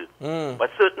food. But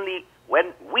certainly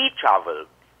when we travel,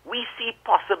 we see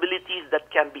possibilities that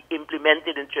can be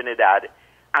implemented in Trinidad.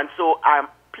 And so I'm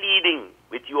pleading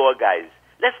with you all guys.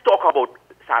 Let's talk about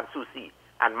Sans Souci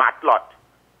and Matlot.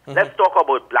 Let's talk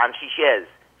about Blanchisseuse,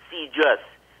 Sieges.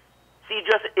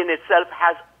 Sieges in itself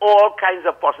has all kinds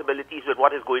of possibilities with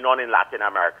what is going on in Latin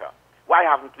America. Why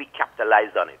haven't we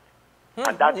capitalized on it?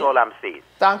 And that's all I'm saying.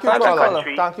 Thank you, as a caller.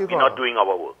 country, Thank you, we're not doing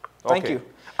our work. Thank you.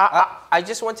 I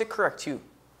just want to correct you.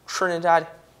 Trinidad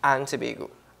and Tobago.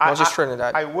 Not just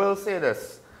Trinidad. I will say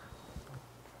this.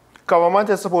 Government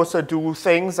is supposed to do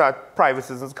things that private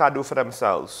citizens can't do for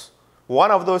themselves.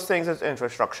 One of those things is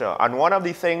infrastructure. And one of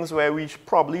the things where we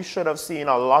probably should have seen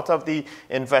a lot of the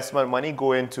investment money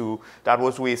go into that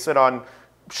was wasted on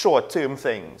short-term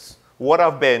things would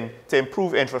have been to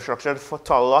improve infrastructure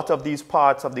to a lot of these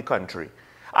parts of the country.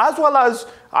 As well as,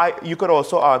 you could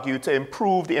also argue, to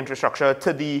improve the infrastructure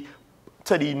to the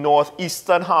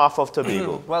northeastern half of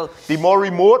Tobago. Well, the more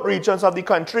remote regions of the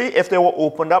country, if they were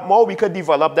opened up more, we could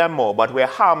develop them more. But we're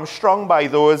hamstrung by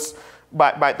those,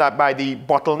 by the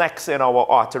bottlenecks in our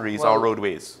arteries, our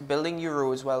roadways. Building your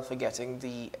roads while forgetting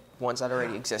the ones that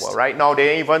already exist. Well, right now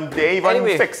they even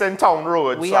anyway, fixing town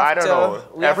roads. So I don't know.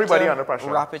 Everybody under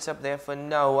pressure. Wrap it up there for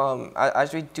now.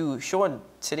 As we do, Sean,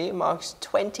 today marks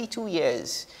 22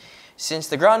 years since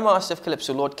the Grand Master of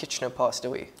Calypso, Lord Kitchener, passed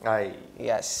away. Aye.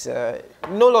 Yes.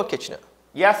 No Lord Kitchener?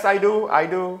 Yes, I do. I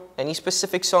do. Any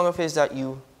specific song of his that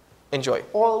you enjoy?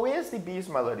 Always the Bees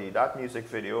Melody. That music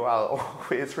video, I'll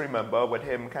always remember with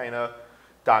him kind of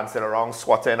dancing around,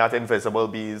 swatting at invisible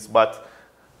bees. But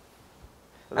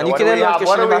and you can hear Lord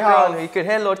Kitchener in the background. You can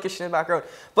hear Lord Kitchener in the background.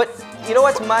 But you know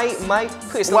what's my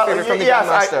personal favorite from the Grand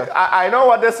Master? I know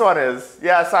what this one is.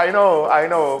 Yes, I know.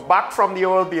 Back from the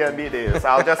old B&B days.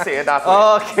 I'll just say it that way.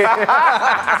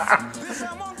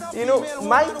 Okay. You know,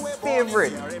 my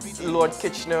favorite Lord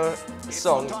Kitchener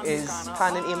song is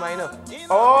Hand in A minor.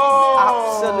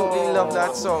 Oh! Absolutely love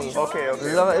that song. Okay,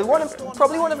 okay. Love it.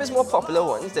 Probably one of his more popular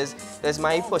ones. There's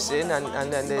My Pussin'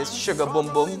 and then there's Sugar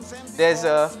Boom Boom. There's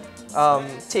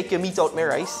Take Your Meat Out My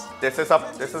Rice. This is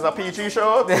a PG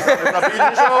show. This is a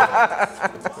PG show.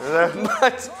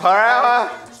 But forever.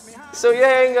 So you're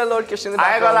hearing a Lord Kitchener in the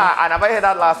background. I never heard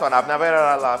that last one. I've never heard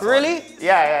that last one. Really?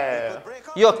 Yeah.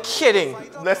 You're kidding.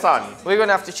 Listen. We're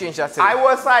gonna have to change that today. I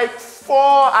was like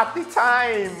 4 at the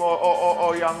time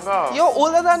or younger. You're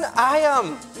older than I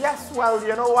am. Yes, well,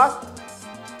 you know what?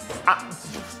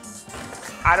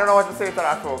 I don't know what to say to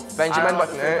that, folks. Benjamin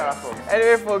Button.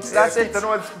 Anyway, folks, that's it. Peter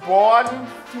was born,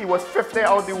 he was 50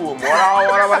 out the womb.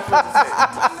 What am I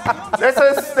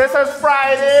supposed to say? This is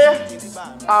Friday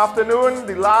afternoon,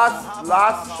 the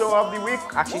last show of the week.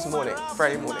 Actually, it's morning.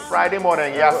 Friday morning. Friday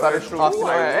morning, yes, that is true.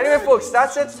 Anyway, folks,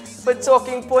 that's it for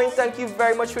Talking Point. Thank you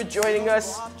very much for joining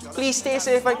us. Please stay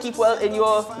safe and keep well in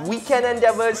your weekend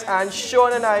endeavors. And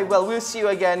Sean and I, well, we'll see you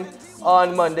again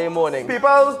on Monday morning.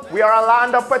 People, we are a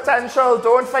land of potential.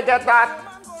 Don't forget that.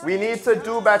 We need to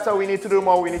do better. We need to do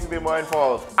more. We need to be more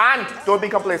involved. And don't be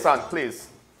complacent, please.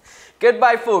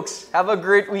 Goodbye, folks. Have a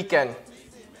great weekend.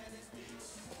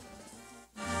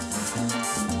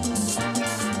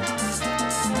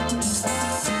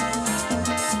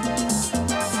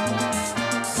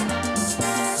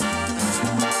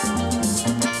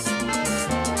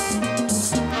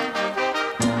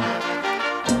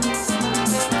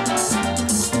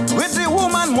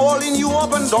 Mauling you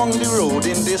up and down the road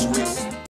in this way.